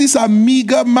 It says these are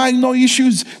meager, minor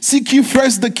issues. Seek you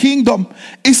first the kingdom.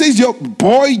 It says,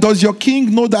 does your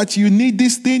king know that you need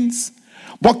these things?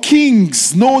 But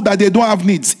kings know that they don't have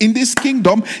needs. In this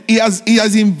kingdom, he has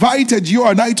invited you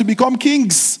and I to become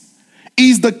kings.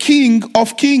 He is the King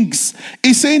of kings.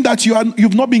 He's saying that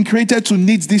you've not been created to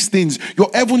need these things. Your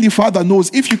heavenly Father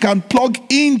knows if you can plug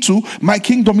into my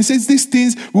kingdom, he says these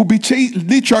things will be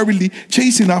literally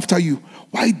chasing after you.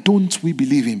 Why don't we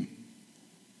believe him?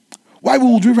 Why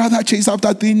would we rather chase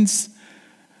after things?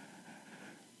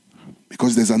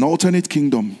 Because there's an alternate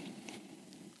kingdom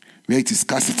where it is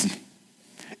scarcity.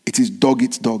 It is dog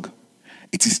eat dog.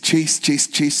 It is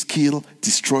chase, kill,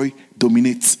 destroy,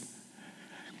 dominate.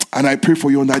 And I pray for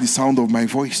you under the sound of my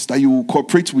voice that you will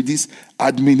cooperate with this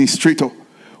administrator,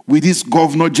 with this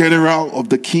governor general of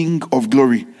the King of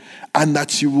glory, and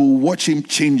that you will watch him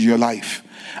change your life.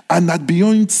 And that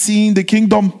beyond seeing the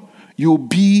kingdom, you'll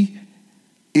be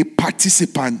a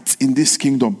participant in this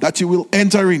kingdom, that you will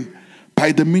enter in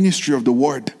by the ministry of the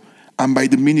word and by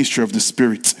the ministry of the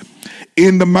spirit.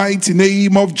 In the mighty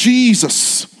name of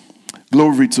Jesus.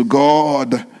 Glory to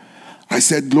God. I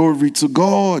said glory to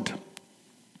God.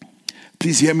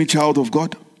 Please hear me, child of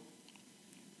God.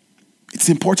 It's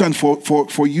important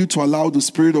for you to allow the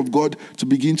Spirit of God to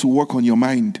begin to work on your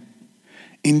mind.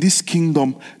 In this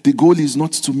kingdom, the goal is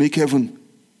not to make heaven.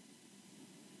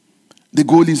 The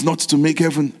goal is not to make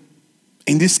heaven.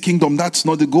 In this kingdom, that's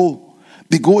not the goal.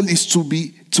 The goal is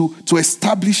to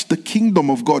establish the kingdom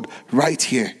of God right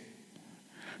here.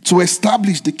 To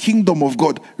establish the kingdom of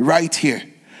God right here.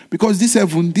 Because this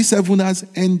heaven has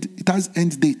end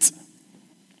date.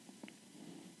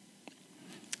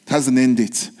 It has an end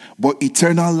date. But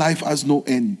eternal life has no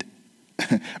end.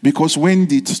 Because when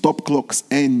the stop clocks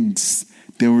ends,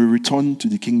 then we return to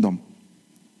the kingdom.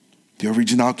 The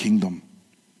original kingdom.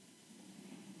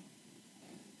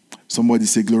 Somebody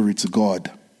say glory to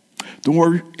God. Don't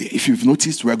worry, if you've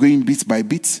noticed, we're going bit by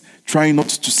bit, trying not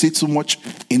to say too much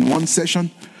in one session,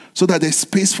 so that there's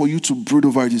space for you to brood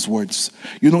over these words.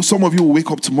 Some of you will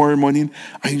wake up tomorrow morning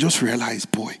and you just realize,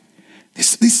 boy,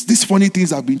 these funny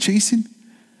things I've been chasing,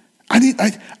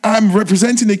 I'm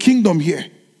representing a kingdom here.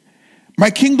 My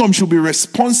kingdom should be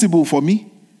responsible for me.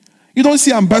 You don't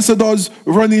see ambassadors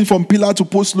running from pillar to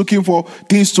post looking for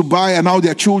things to buy, and now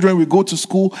their children will go to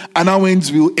school and now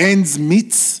ends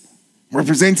meet,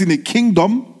 representing a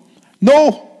kingdom.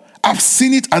 No, I've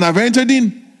seen it and I've entered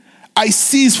in. I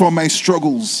cease from my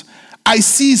struggles. I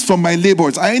cease from my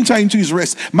labors. I enter into his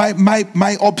rest.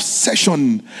 My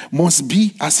obsession must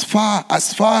be as far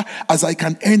as I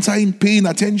can enter in, paying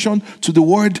attention to the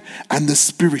word and the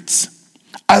spirit.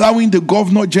 Allowing the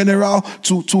governor general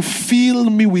to fill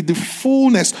me with the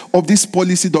fullness of this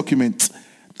policy document,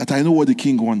 that I know what the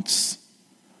king wants.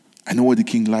 I know what the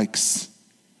king likes.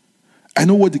 I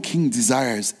know what the king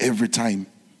desires every time.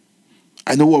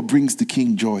 I know what brings the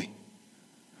king joy.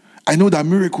 I know that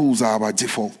miracles are our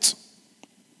default.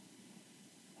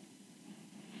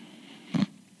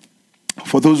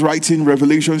 For those writing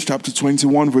Revelation chapter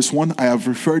 21 verse 1, I have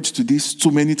referred to this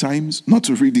too many times not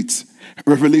to read it.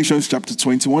 Revelation chapter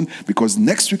 21, because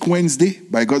next week Wednesday,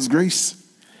 by God's grace,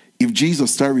 if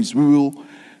Jesus tarries, we will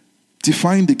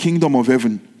define the kingdom of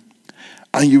heaven,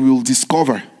 and you will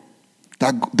discover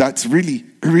that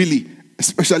really,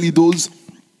 especially those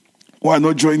who are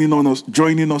not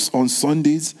joining us on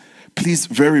Sundays, please,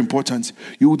 very important,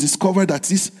 you will discover that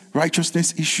this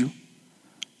righteousness issue,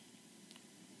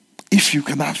 if you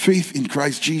can have faith in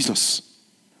Christ Jesus,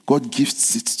 God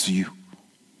gifts it to you.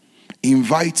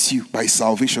 Invites you by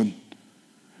salvation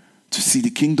to see the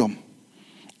kingdom.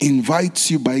 Invites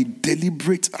you by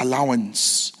deliberate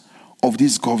allowance of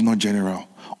this governor general.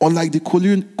 Unlike the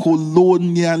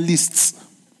colonialists,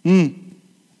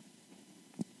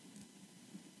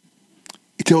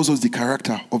 it tells us the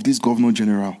character of this governor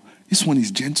general. This one is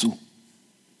gentle.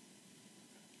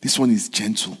 This one is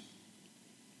gentle.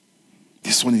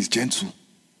 This one is gentle.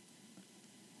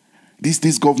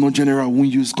 This governor general won't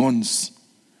use guns.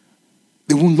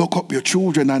 They won't lock up your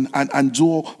children and do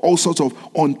all sorts of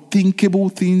unthinkable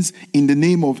things in the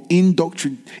name of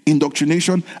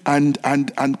indoctrination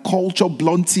and culture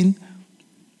blunting.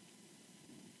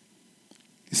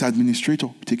 This administrator,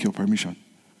 take your permission.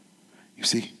 You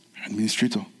say,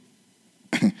 administrator,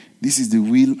 this is the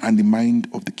will and the mind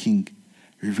of the king.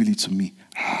 Reveal it to me.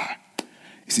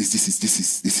 This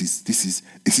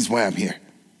is why I'm here.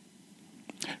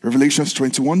 Revelations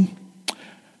 21,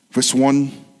 verse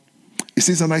 1. It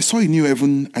says, and I saw a new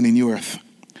heaven and a new earth.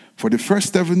 For the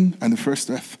first heaven and the first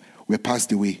earth were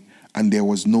passed away, and there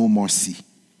was no more sea.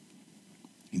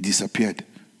 It disappeared.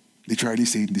 Literally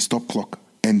saying the stop clock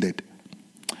ended.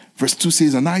 Verse 2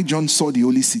 says, and I, John, saw the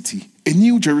holy city, a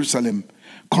new Jerusalem,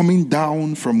 coming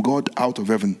down from God out of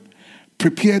heaven,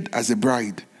 prepared as a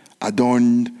bride,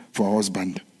 adorned for her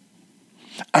husband.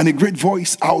 And a great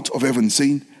voice out of heaven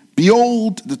saying,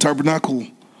 behold, the tabernacle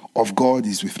of God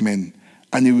is with men,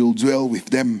 and he will dwell with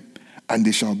them, and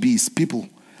they shall be his people,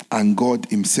 and God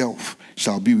himself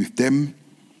shall be with them,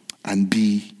 and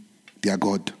be their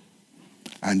God.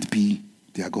 And be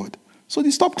their God. So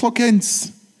the stop clock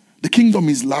ends. The kingdom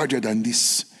is larger than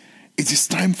this. It is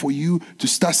time for you to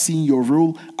start seeing your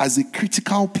role as a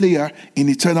critical player in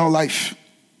eternal life,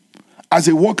 as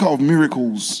a worker of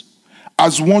miracles,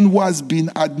 as one who has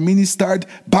been administered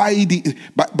by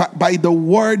the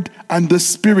word and the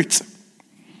spirit.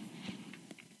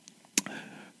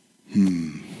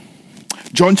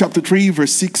 John chapter 3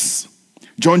 verse 6.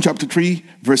 John chapter 3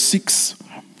 verse 6.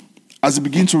 As we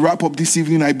begin to wrap up this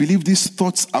evening, I believe these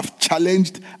thoughts have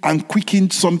challenged and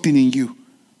quickened something in you.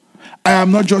 I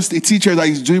am not just a teacher that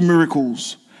is doing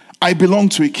miracles. I belong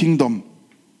to a kingdom.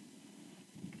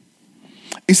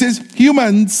 It says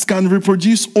humans can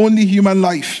reproduce only human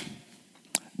life,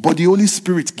 but the Holy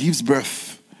Spirit gives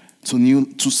birth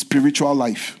to spiritual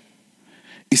life.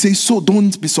 It says, so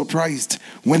don't be surprised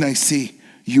when I say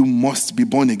you must be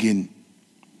born again.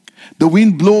 The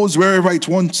wind blows wherever it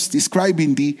wants,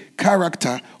 describing the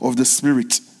character of the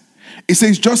Spirit. It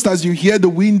says, just as you hear the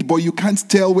wind, but you can't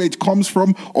tell where it comes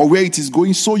from or where it is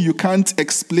going, so you can't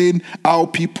explain how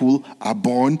people are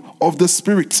born of the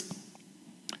Spirit.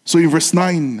 So in verse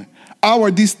 9, how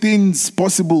are these things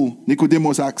possible?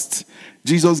 Nicodemus asked.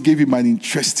 Jesus gave him an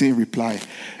interesting reply.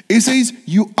 It says,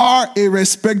 you are a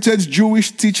respected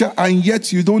Jewish teacher, and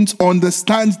yet you don't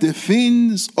understand the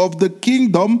things of the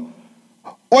kingdom.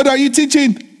 What are you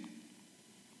teaching?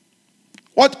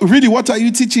 What are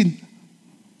you teaching?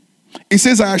 It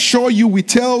says, I assure you, we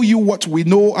tell you what we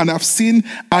know and have seen,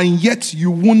 and yet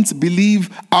you won't believe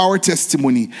our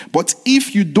testimony. But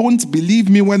if you don't believe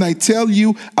me when I tell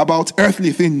you about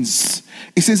earthly things,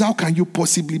 it says, how can you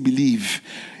possibly believe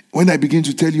when I begin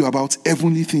to tell you about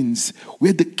heavenly things,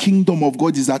 where the kingdom of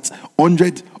God is at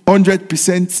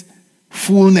 100%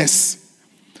 fullness?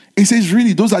 It says,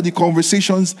 really, those are the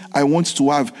conversations I want to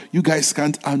have. You guys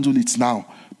can't handle it now.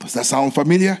 Does that sound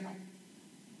familiar?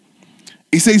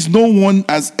 It says, no one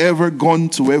has ever gone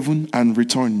to heaven and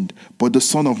returned, but the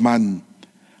Son of Man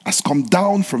has come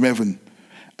down from heaven.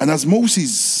 And as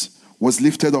Moses was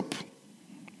lifted up,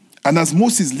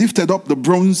 the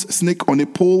bronze snake on a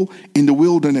pole in the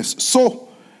wilderness, so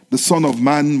the Son of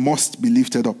Man must be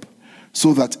lifted up,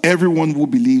 so that everyone who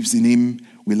believes in him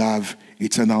will have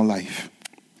eternal life.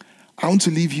 I want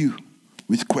to leave you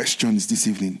with questions this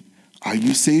evening. Are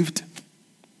you saved?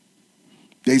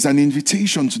 There is an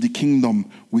invitation to the kingdom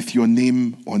with your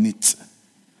name on it.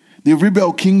 The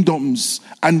rebel kingdoms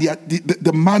and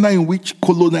the manner in which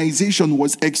colonization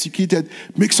was executed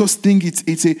makes us think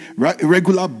it's a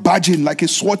regular badging, like a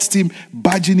SWAT team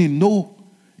badging in. No,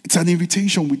 it's an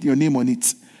invitation with your name on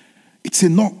it. It's a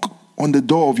knock on the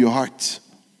door of your heart.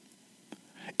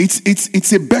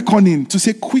 It's a beckoning to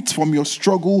say, quit from your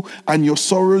struggle and your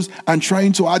sorrows and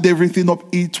trying to add everything up.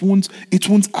 It won't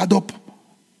add up.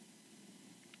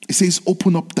 It says,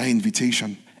 open up the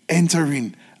invitation. Enter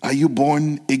in. Are you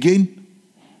born again?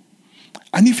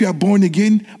 And if you are born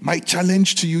again, my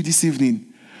challenge to you this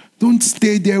evening, don't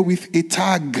stay there with a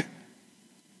tag.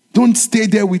 Don't stay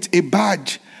there with a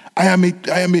badge. I am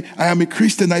a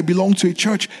Christian. I belong to a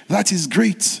church. That is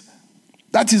great.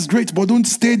 That is great, but don't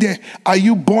stay there. Are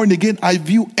you born again? Have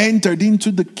you entered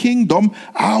into the kingdom?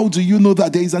 How do you know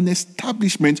that there is an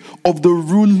establishment of the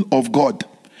rule of God?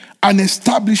 An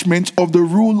establishment of the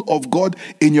rule of God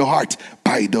in your heart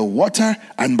by the water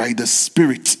and by the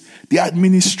Spirit. The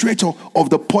administrator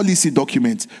of the policy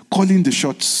document, calling the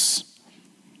shots,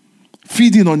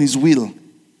 feeding on his will.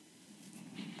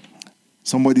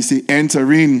 Somebody say,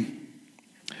 enter in.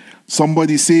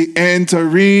 Somebody say,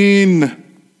 enter in.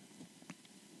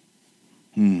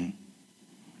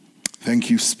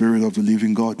 Thank you, Spirit of the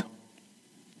living God.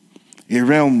 A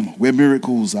realm where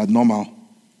miracles are normal.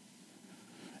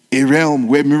 A realm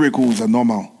where miracles are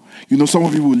normal. You know, some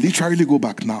of you will literally go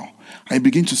back now and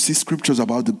begin to see scriptures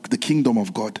about the kingdom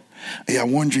of God. And you're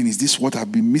wondering, is this what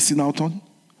I've been missing out on?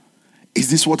 Is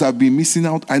this what I've been missing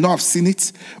out? I know I've seen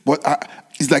it, but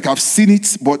it's like I've seen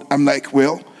it, but I'm like,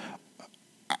 well,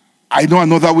 I know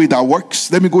another way that works.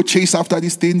 Let me go chase after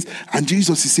these things. And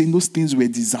Jesus is saying those things were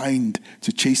designed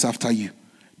to chase after you.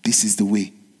 This is the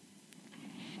way.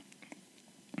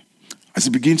 As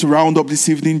we begin to round up this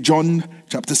evening, John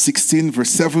chapter 16, verse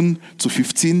 7 to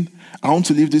 15, I want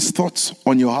to leave these thoughts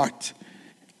on your heart.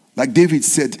 Like David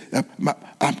said,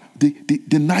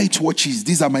 the night watches,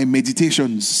 these are my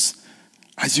meditations.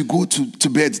 As you go to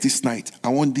bed this night, I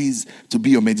want these to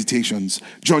be your meditations.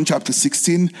 John chapter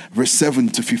 16, verse 7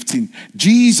 to 15.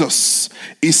 Jesus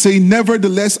is saying,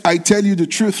 nevertheless, I tell you the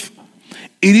truth.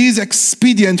 It is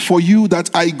expedient for you that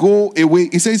I go away.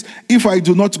 He says, if I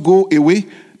do not go away,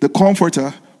 the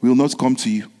Comforter will not come to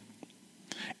you.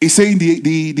 He's saying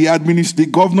the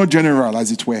Governor General,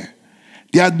 as it were,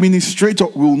 the administrator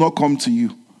will not come to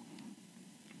you.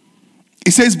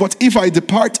 He says, but if I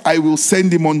depart, I will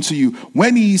send him unto you.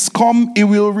 When he is come, he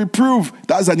will reprove.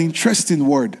 That's an interesting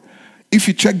word. If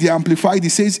you check the Amplified, it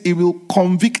says he will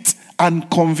convict and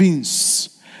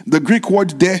convince. The Greek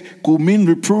word there could mean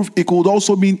reprove. It could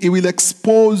also mean he will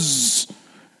expose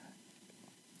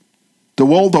the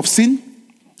world of sin,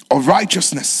 of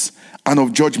righteousness, and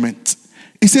of judgment.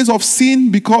 It says of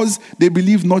sin because they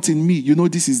believe not in me. You know,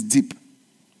 this is deep.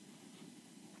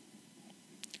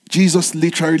 Jesus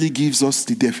literally gives us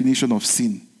the definition of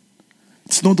sin.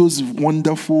 It's not those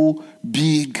wonderful,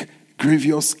 big,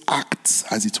 grievous acts,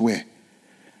 as it were.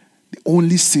 The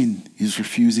only sin is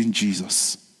refusing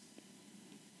Jesus.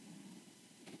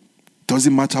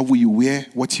 Doesn't matter who you were,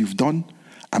 what you've done.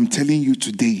 I'm telling you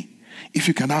today, if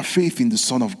you can have faith in the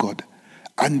Son of God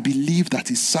and believe that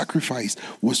his sacrifice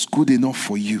was good enough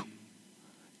for you,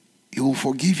 he will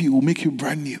forgive you, he will make you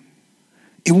brand new.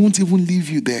 He won't even leave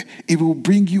you there. He will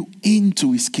bring you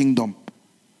into his kingdom.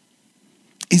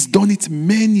 He's done it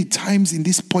many times in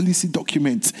this policy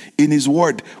document, in his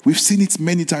word. We've seen it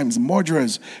many times.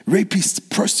 Murderers, rapists,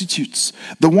 prostitutes,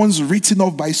 the ones written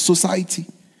off by society.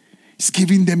 He's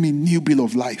giving them a new bill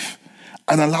of life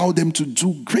and allow them to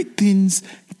do great things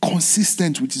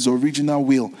consistent with his original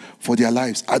will for their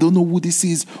lives. I don't know who this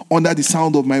is under the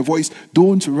sound of my voice.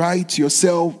 Don't write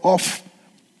yourself off.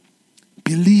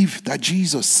 Believe that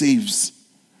Jesus saves.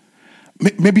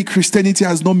 Maybe Christianity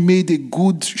has not made a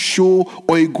good show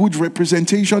or a good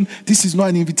representation. This is not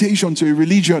an invitation to a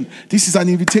religion. This is an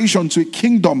invitation to a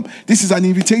kingdom. This is an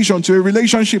invitation to a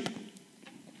relationship.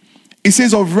 It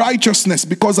says of righteousness,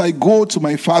 because I go to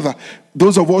my Father.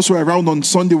 Those of us who are around on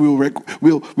Sunday will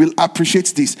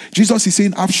appreciate this. Jesus is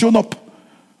saying, I've shown up.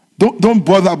 Don't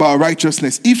bother about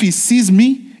righteousness. If he sees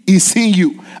me, he's seeing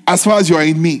you as far as you are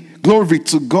in me. Glory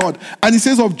to God. And he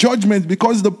says of judgment,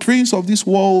 because the prince of this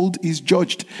world is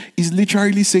judged. He's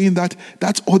literally saying that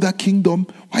other kingdom,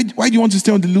 why do you want to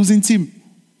stay on the losing team?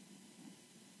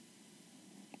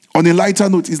 On a lighter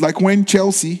note, it's like when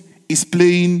Chelsea is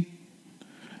playing,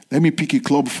 let me pick a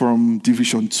club from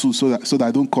Division 2 so that I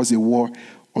don't cause a war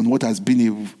on what has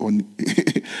been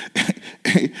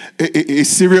a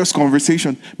serious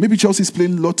conversation. Maybe Chelsea is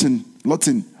playing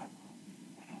Luton.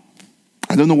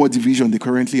 I don't know what division they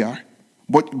currently are,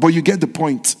 but you get the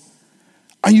point.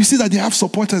 And you see that they have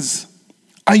supporters.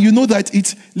 And you know that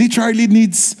it literally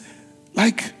needs,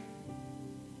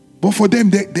 but for them,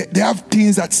 they have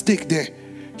things at stake there.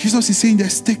 Jesus is saying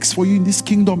there's stakes for you in this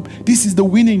kingdom. This is the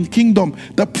winning kingdom.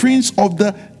 The prince of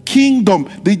the kingdom.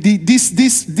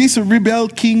 This rebel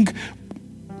king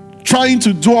trying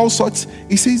to do all sorts.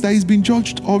 He says that he's been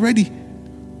judged already.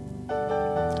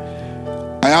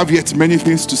 I have yet many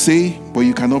things to say, but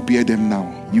you cannot bear them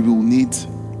now. You will need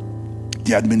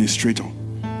the administrator,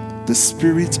 the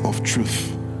Spirit of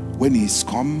truth. When he is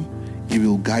come, he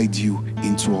will guide you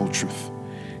into all truth.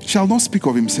 He shall not speak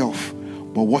of himself,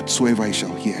 but whatsoever he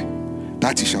shall hear,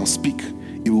 that he shall speak,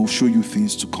 he will show you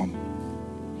things to come.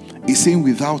 He's saying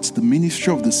without the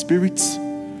ministry of the Spirit,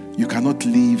 you cannot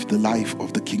live the life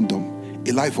of the kingdom,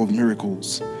 a life of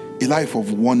miracles, a life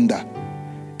of wonder,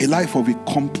 a life of a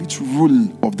complete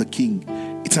rule of the king.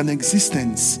 It's an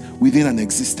existence within an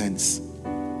existence.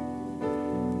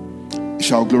 He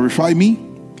shall glorify me,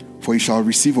 for he shall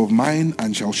receive of mine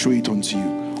and shall show it unto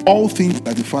you. All things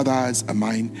that the Father has are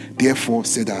mine, therefore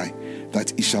said I,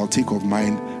 that he shall take of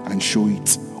mine and show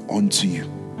it unto you.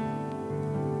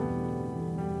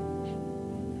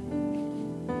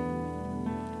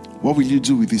 What will you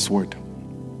do with this word?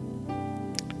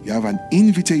 You have an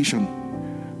invitation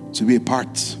to be a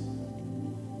part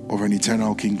of an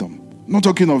eternal kingdom. I'm not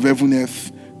talking of heaven and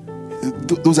earth.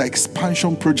 Those are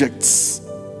expansion projects.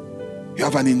 You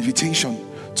have an invitation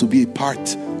to be a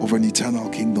part of an eternal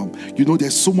kingdom. You know,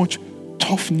 there's so much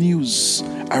tough news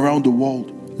around the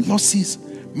world. Losses.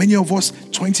 Many of us,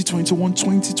 2021,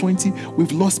 2020,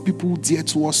 we've lost people dear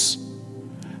to us.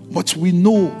 But we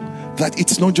know that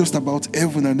it's not just about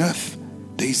heaven and earth.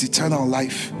 There is eternal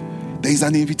life. There is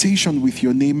an invitation with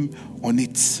your name on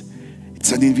it.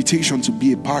 It's an invitation to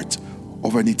be a part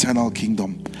of an eternal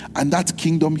kingdom. And that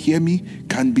kingdom, hear me,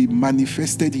 can be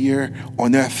manifested here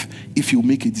on earth if you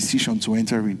make a decision to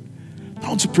enter in. I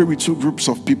want to pray with two groups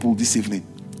of people this evening.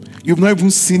 You've not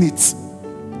even seen it.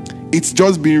 It's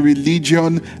just been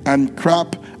religion and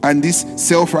crap and these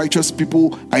self-righteous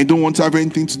people. I don't want to have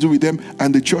anything to do with them.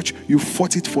 And the church, you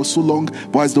fought it for so long.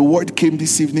 But as the word came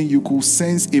this evening, you could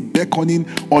sense a beckoning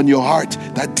on your heart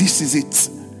that this is it.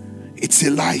 It's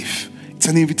a life. It's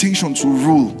an invitation to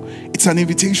rule. It's an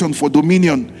invitation for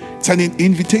dominion. It's an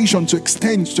invitation to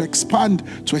extend, to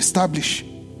expand, to establish.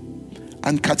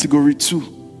 And category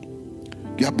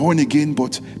 2, you are born again,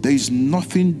 but there is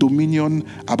nothing dominion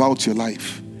about your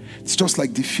life. It's just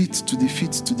like defeat to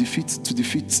defeat to defeat to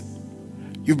defeat.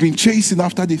 You've been chasing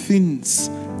after the things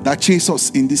that chase us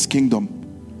in this kingdom.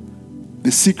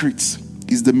 The secret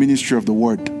is the ministry of the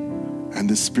word and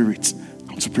the Spirit. I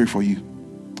want to pray for you.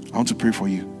 I want to pray for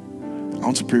you. I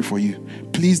want to pray for you.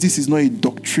 Please, this is not a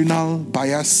doctrinal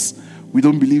bias. We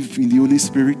don't believe in the Holy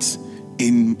Spirit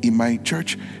in my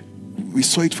church. We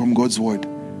saw it from God's word.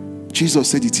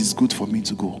 Jesus said it is good for me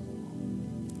to go.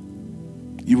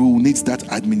 You will need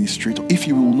that administrator. If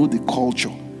you will know the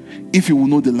culture, if you will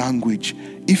know the language,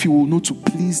 if you will know to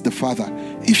please the Father,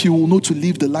 if you will know to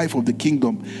live the life of the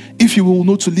kingdom, if you will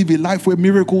know to live a life where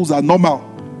miracles are normal,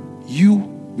 you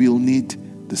will need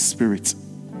the Spirit.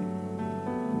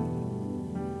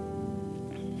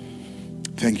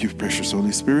 Thank you, precious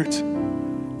Holy Spirit,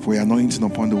 for your anointing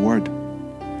upon the word.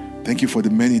 Thank you for the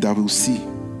many that will see.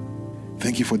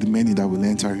 Thank you for the many that will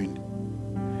enter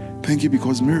in. Thank you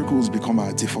because miracles become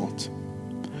our default.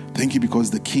 Thank you because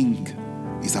the King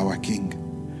is our King.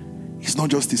 He's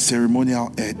not just a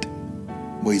ceremonial head,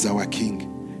 but he's our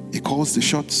King. He calls the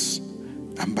shots,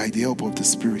 and by the help of the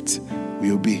Spirit,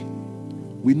 we obey.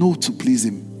 We know to please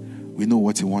him. We know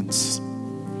what he wants.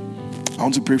 I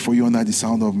want to pray for you under the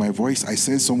sound of my voice. I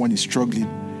sense someone is struggling.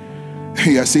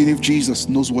 You are saying, if Jesus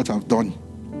knows what I've done,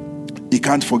 he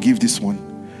can't forgive this one.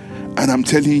 And I'm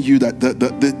telling you that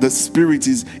the Spirit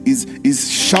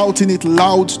is shouting it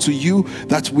loud to you,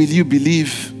 that will you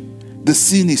believe? The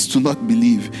sin is to not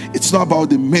believe. It's not about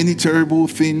the many terrible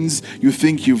things you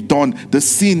think you've done. The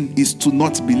sin is to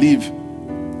not believe.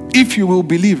 If you will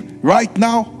believe right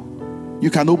now, you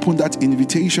can open that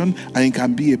invitation and you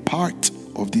can be a part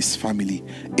of this family,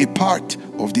 a part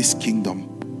of this kingdom.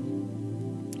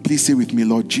 Please say with me,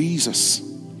 Lord Jesus,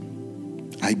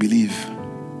 I believe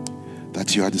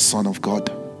that you are the Son of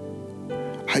God.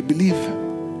 I believe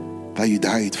that you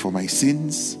died for my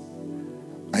sins.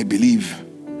 I believe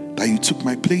that you took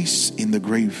my place in the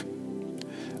grave.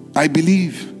 I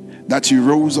believe that you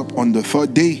rose up on the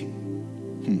third day.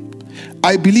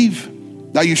 I believe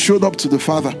that you showed up to the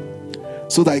Father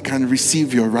so that I can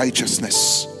receive your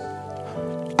righteousness.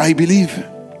 I believe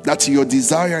that your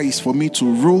desire is for me to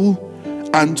rule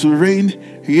and to reign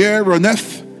here on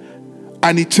earth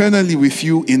and eternally with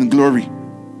you in glory.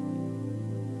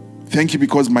 Thank you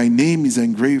because my name is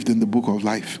engraved in the book of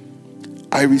life.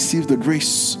 I receive the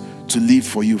grace to live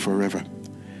for you forever.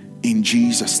 In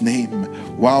Jesus' name.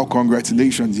 Wow,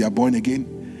 congratulations, you are born again.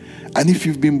 And if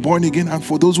you've been born again, and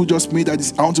for those who just made that,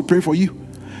 I want to pray for you,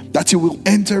 that you will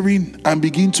enter in and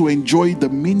begin to enjoy the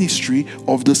ministry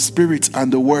of the Spirit and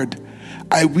the Word.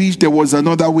 I wish there was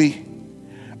another way.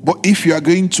 But if you are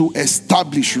going to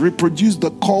establish, reproduce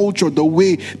the culture, the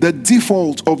way, the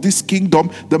default of this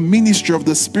kingdom, the ministry of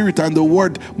the Spirit and the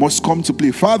Word must come to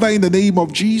play. Father, in the name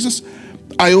of Jesus,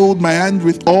 I hold my hand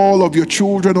with all of your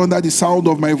children under the sound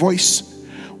of my voice.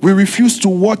 We refuse to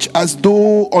watch as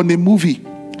though on a movie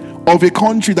of a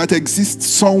country that exists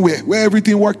somewhere where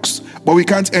everything works, but we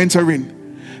can't enter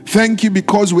in. Thank you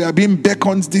because we are being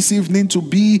beckoned this evening to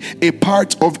be a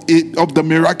part of the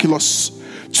miraculous,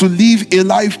 to live a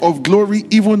life of glory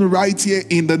even right here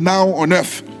in the now on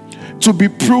earth, to be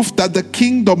proof that the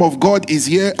kingdom of God is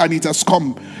here and it has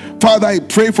come. Father, I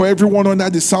pray for everyone under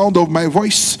the sound of my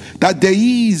voice that there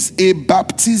is a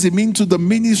baptism into the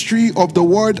ministry of the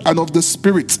Word and of the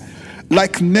Spirit.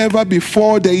 Like never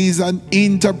before, there is an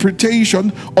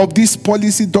interpretation of this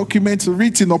policy document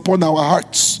written upon our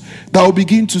hearts that will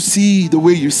begin to see the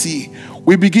way you see.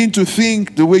 We begin to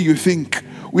think the way you think.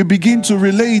 We begin to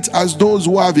relate as those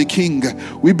who have a king.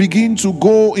 We begin to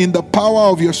go in the power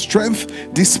of your strength,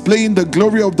 displaying the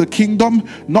glory of the kingdom,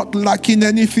 not lacking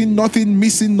anything, nothing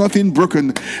missing, nothing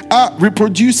broken.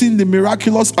 Reproducing the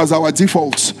miraculous as our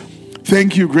default.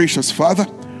 Thank you, gracious Father.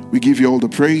 We give you all the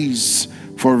praise,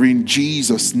 for in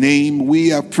Jesus' name we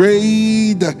have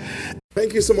prayed.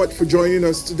 Thank you so much for joining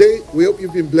us today. We hope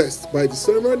you've been blessed by the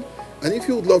sermon. And if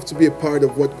you would love to be a part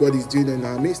of what God is doing in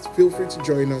our midst, feel free to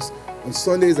join us on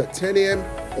Sundays at 10 a.m.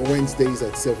 or Wednesdays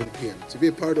at 7 p.m. To be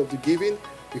a part of the giving,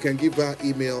 you can give our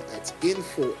email at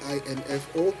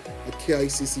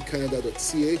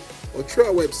info@kicccanada.ca or through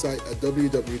our website at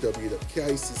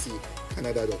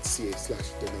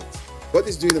www.kicccanada.ca/donate. God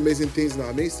is doing amazing things in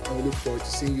our midst, and we look forward to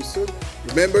seeing you soon.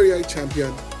 Remember, you're a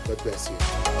champion. God bless you.